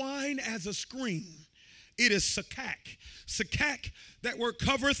entwine as a screen. It is sakak. Sakak, that word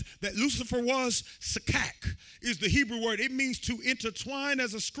covereth, that Lucifer was, sakak is the Hebrew word. It means to intertwine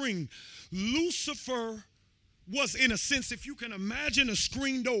as a screen. Lucifer was, in a sense, if you can imagine a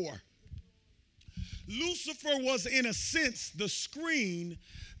screen door, Lucifer was, in a sense, the screen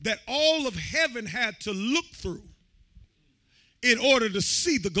that all of heaven had to look through in order to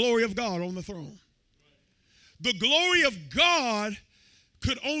see the glory of God on the throne. The glory of God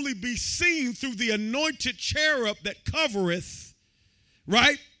could only be seen through the anointed cherub that covereth,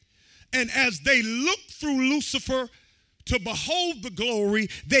 right? And as they looked through Lucifer to behold the glory,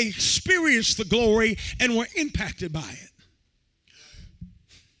 they experienced the glory and were impacted by it.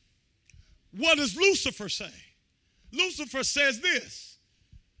 What does Lucifer say? Lucifer says this: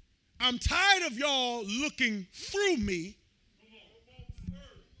 I'm tired of y'all looking through me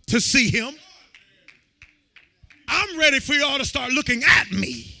to see him. I'm ready for y'all to start looking at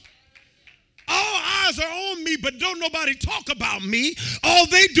me. All eyes are on me, but don't nobody talk about me. All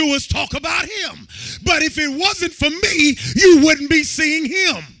they do is talk about him. But if it wasn't for me, you wouldn't be seeing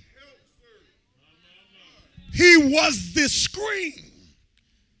him. He was this screen.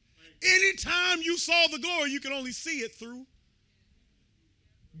 Anytime you saw the glory, you could only see it through.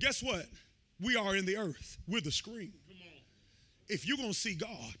 Guess what? We are in the earth. We're the screen. If you're going to see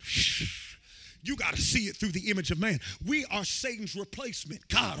God, you got to see it through the image of man. We are Satan's replacement.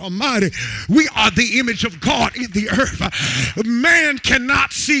 God Almighty, we are the image of God in the earth. Man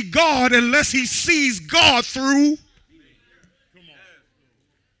cannot see God unless he sees God through.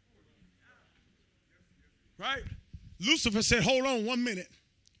 Right? Lucifer said, hold on 1 minute.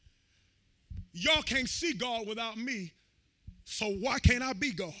 Y'all can't see God without me, so why can't I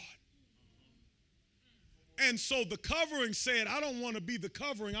be God? And so the covering said, I don't want to be the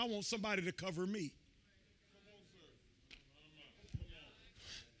covering. I want somebody to cover me.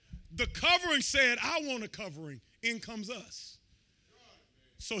 The covering said, I want a covering. In comes us.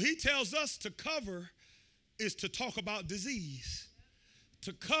 So he tells us to cover is to talk about disease.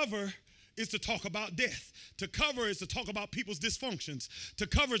 To cover is to talk about death. To cover is to talk about people's dysfunctions. To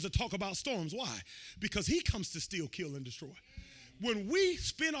cover is to talk about storms. Why? Because he comes to steal, kill, and destroy. When we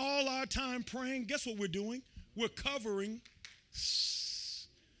spend all our time praying, guess what we're doing? We're covering.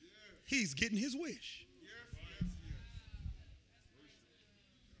 He's getting his wish.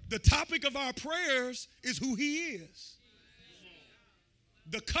 The topic of our prayers is who he is.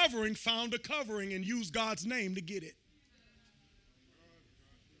 The covering found a covering and used God's name to get it.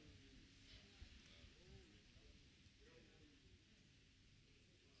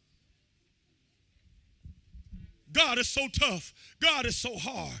 God is so tough. God is so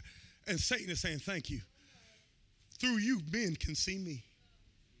hard. And Satan is saying, thank you. Through you, men can see me.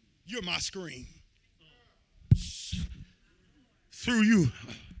 You're my screen. Through you,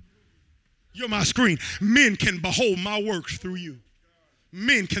 you're my screen. Men can behold my works through you.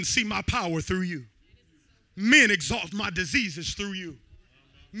 Men can see my power through you. Men exalt my diseases through you.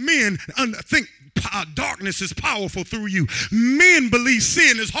 Men think darkness is powerful through you. Men believe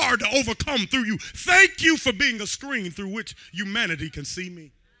sin is hard to overcome through you. Thank you for being a screen through which humanity can see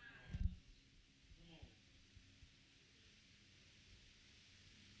me.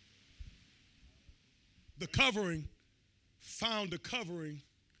 The covering found a covering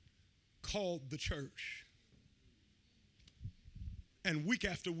called the church. And week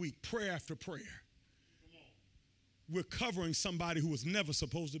after week, prayer after prayer, we're covering somebody who was never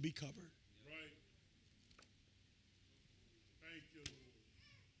supposed to be covered. Right. Thank you,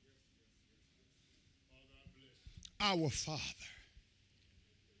 Lord. Our Father,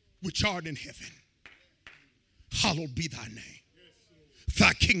 which art in heaven, hallowed be thy name.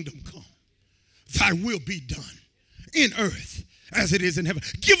 Thy kingdom come. Thy will be done in earth as it is in heaven.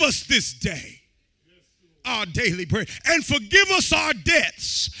 Give us this day our daily bread, and forgive us our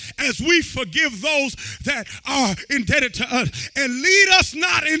debts as we forgive those that are indebted to us. And lead us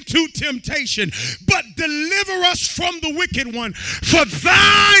not into temptation, but deliver us from the wicked one. For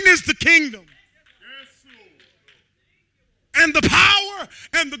thine is the kingdom and the power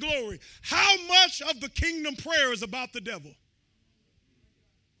and the glory. How much of the kingdom prayer is about the devil?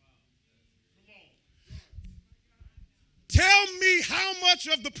 Tell me how much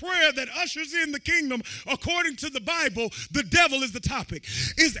of the prayer that ushers in the kingdom, according to the Bible, the devil is the topic.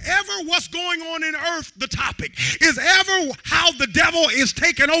 Is ever what's going on in earth the topic? Is ever how the devil is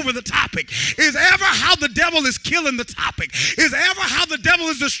taking over the topic? Is ever how the devil is killing the topic? Is ever how the devil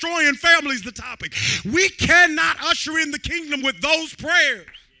is destroying families the topic? We cannot usher in the kingdom with those prayers.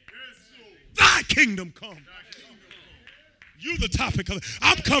 Thy kingdom come. You the topic of it.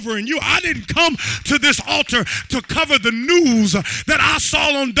 I'm covering you. I didn't come to this altar to cover the news that I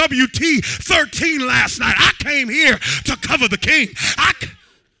saw on WT 13 last night. I came here to cover the king.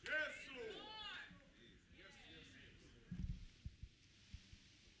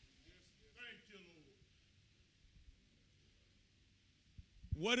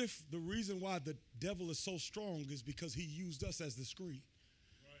 What if the reason why the devil is so strong is because he used us as the screen?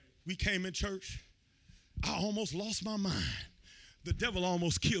 We came in church. I almost lost my mind. The devil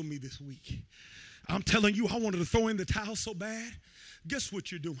almost killed me this week. I'm telling you, I wanted to throw in the towel so bad. Guess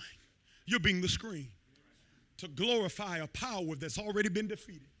what you're doing? You're being the screen to glorify a power that's already been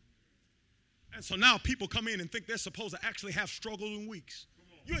defeated. And so now people come in and think they're supposed to actually have struggle in weeks.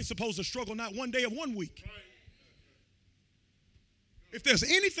 You ain't supposed to struggle not one day of 1 week. If there's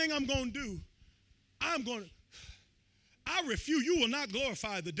anything I'm going to do, I refuse. You will not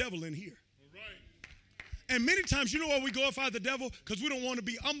glorify the devil in here. And many times, you know why we glorify the devil? Because we don't want to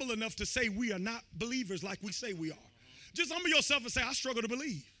be humble enough to say we are not believers like we say we are. Just humble yourself and say, I struggle to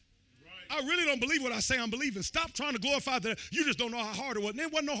believe. I really don't believe what I say I'm believing. Stop trying to glorify the devil. You just don't know how hard it was. And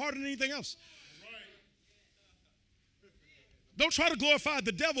it wasn't no harder than anything else. Don't try to glorify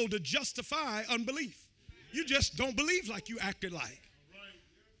the devil to justify unbelief. You just don't believe like you acted like.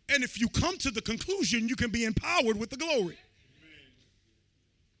 And if you come to the conclusion, you can be empowered with the glory.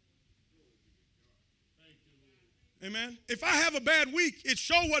 Amen. If I have a bad week, it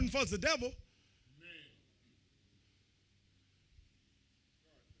sure wasn't for the devil.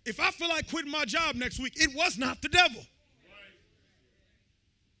 If I feel like quitting my job next week, it was not the devil.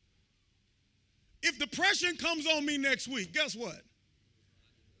 If depression comes on me next week, guess what?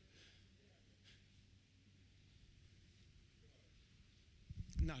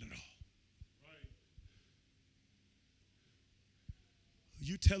 Not at all. Are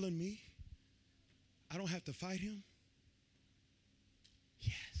you telling me I don't have to fight him?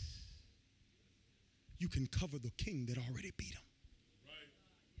 Yes. You can cover the king that already beat him.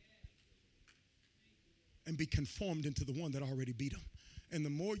 And be conformed into the one that already beat him. And the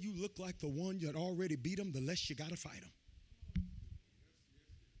more you look like the one that already beat him, the less you got to fight him.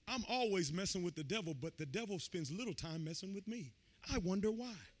 I'm always messing with the devil, but the devil spends little time messing with me. I wonder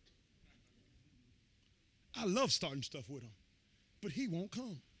why. I love starting stuff with him, but he won't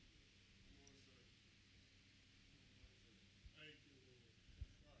come.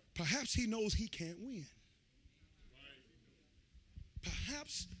 Perhaps he knows he can't win.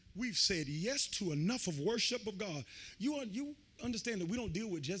 Perhaps we've said yes to enough of worship of God. You understand that we don't deal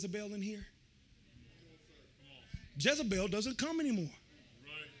with Jezebel in here? Jezebel doesn't come anymore.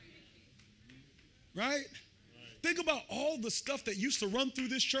 Right? Think about all the stuff that used to run through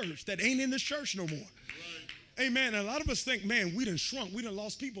this church that ain't in this church no more. Amen. And a lot of us think, man, we done shrunk. We done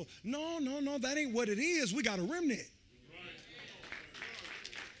lost people. No, that ain't what it is. We got a remnant.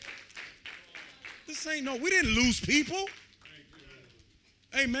 This ain't we didn't lose people.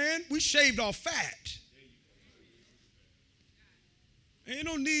 Amen. We shaved off fat. Ain't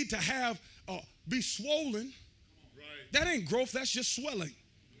no need to have be swollen. That ain't growth. That's just swelling.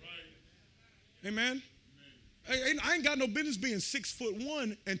 Amen. I ain't got no business being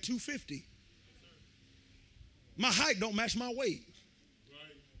 6'1" and 250. My height don't match my weight.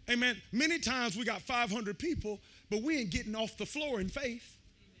 Amen. Many times we got 500 people, but we ain't getting off the floor in faith.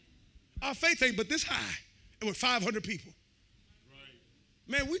 Our faith ain't but this high, and with 500 people.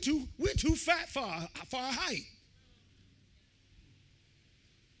 Man, we too fat for our height.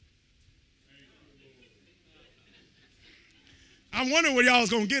 I'm wondering what y'all was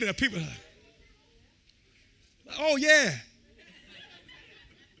gonna get at. People like, oh yeah.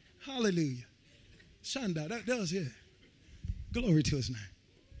 Hallelujah. Shanda, that does, yeah. Glory to his name.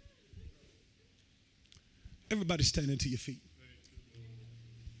 Everybody standing to your feet.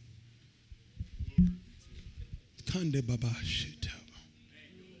 Kande baba shita.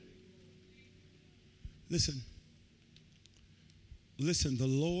 Listen, the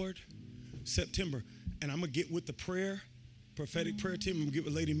Lord, September, and I'm going to get with the prophetic prayer team. I'm going to get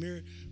with Lady Merritt.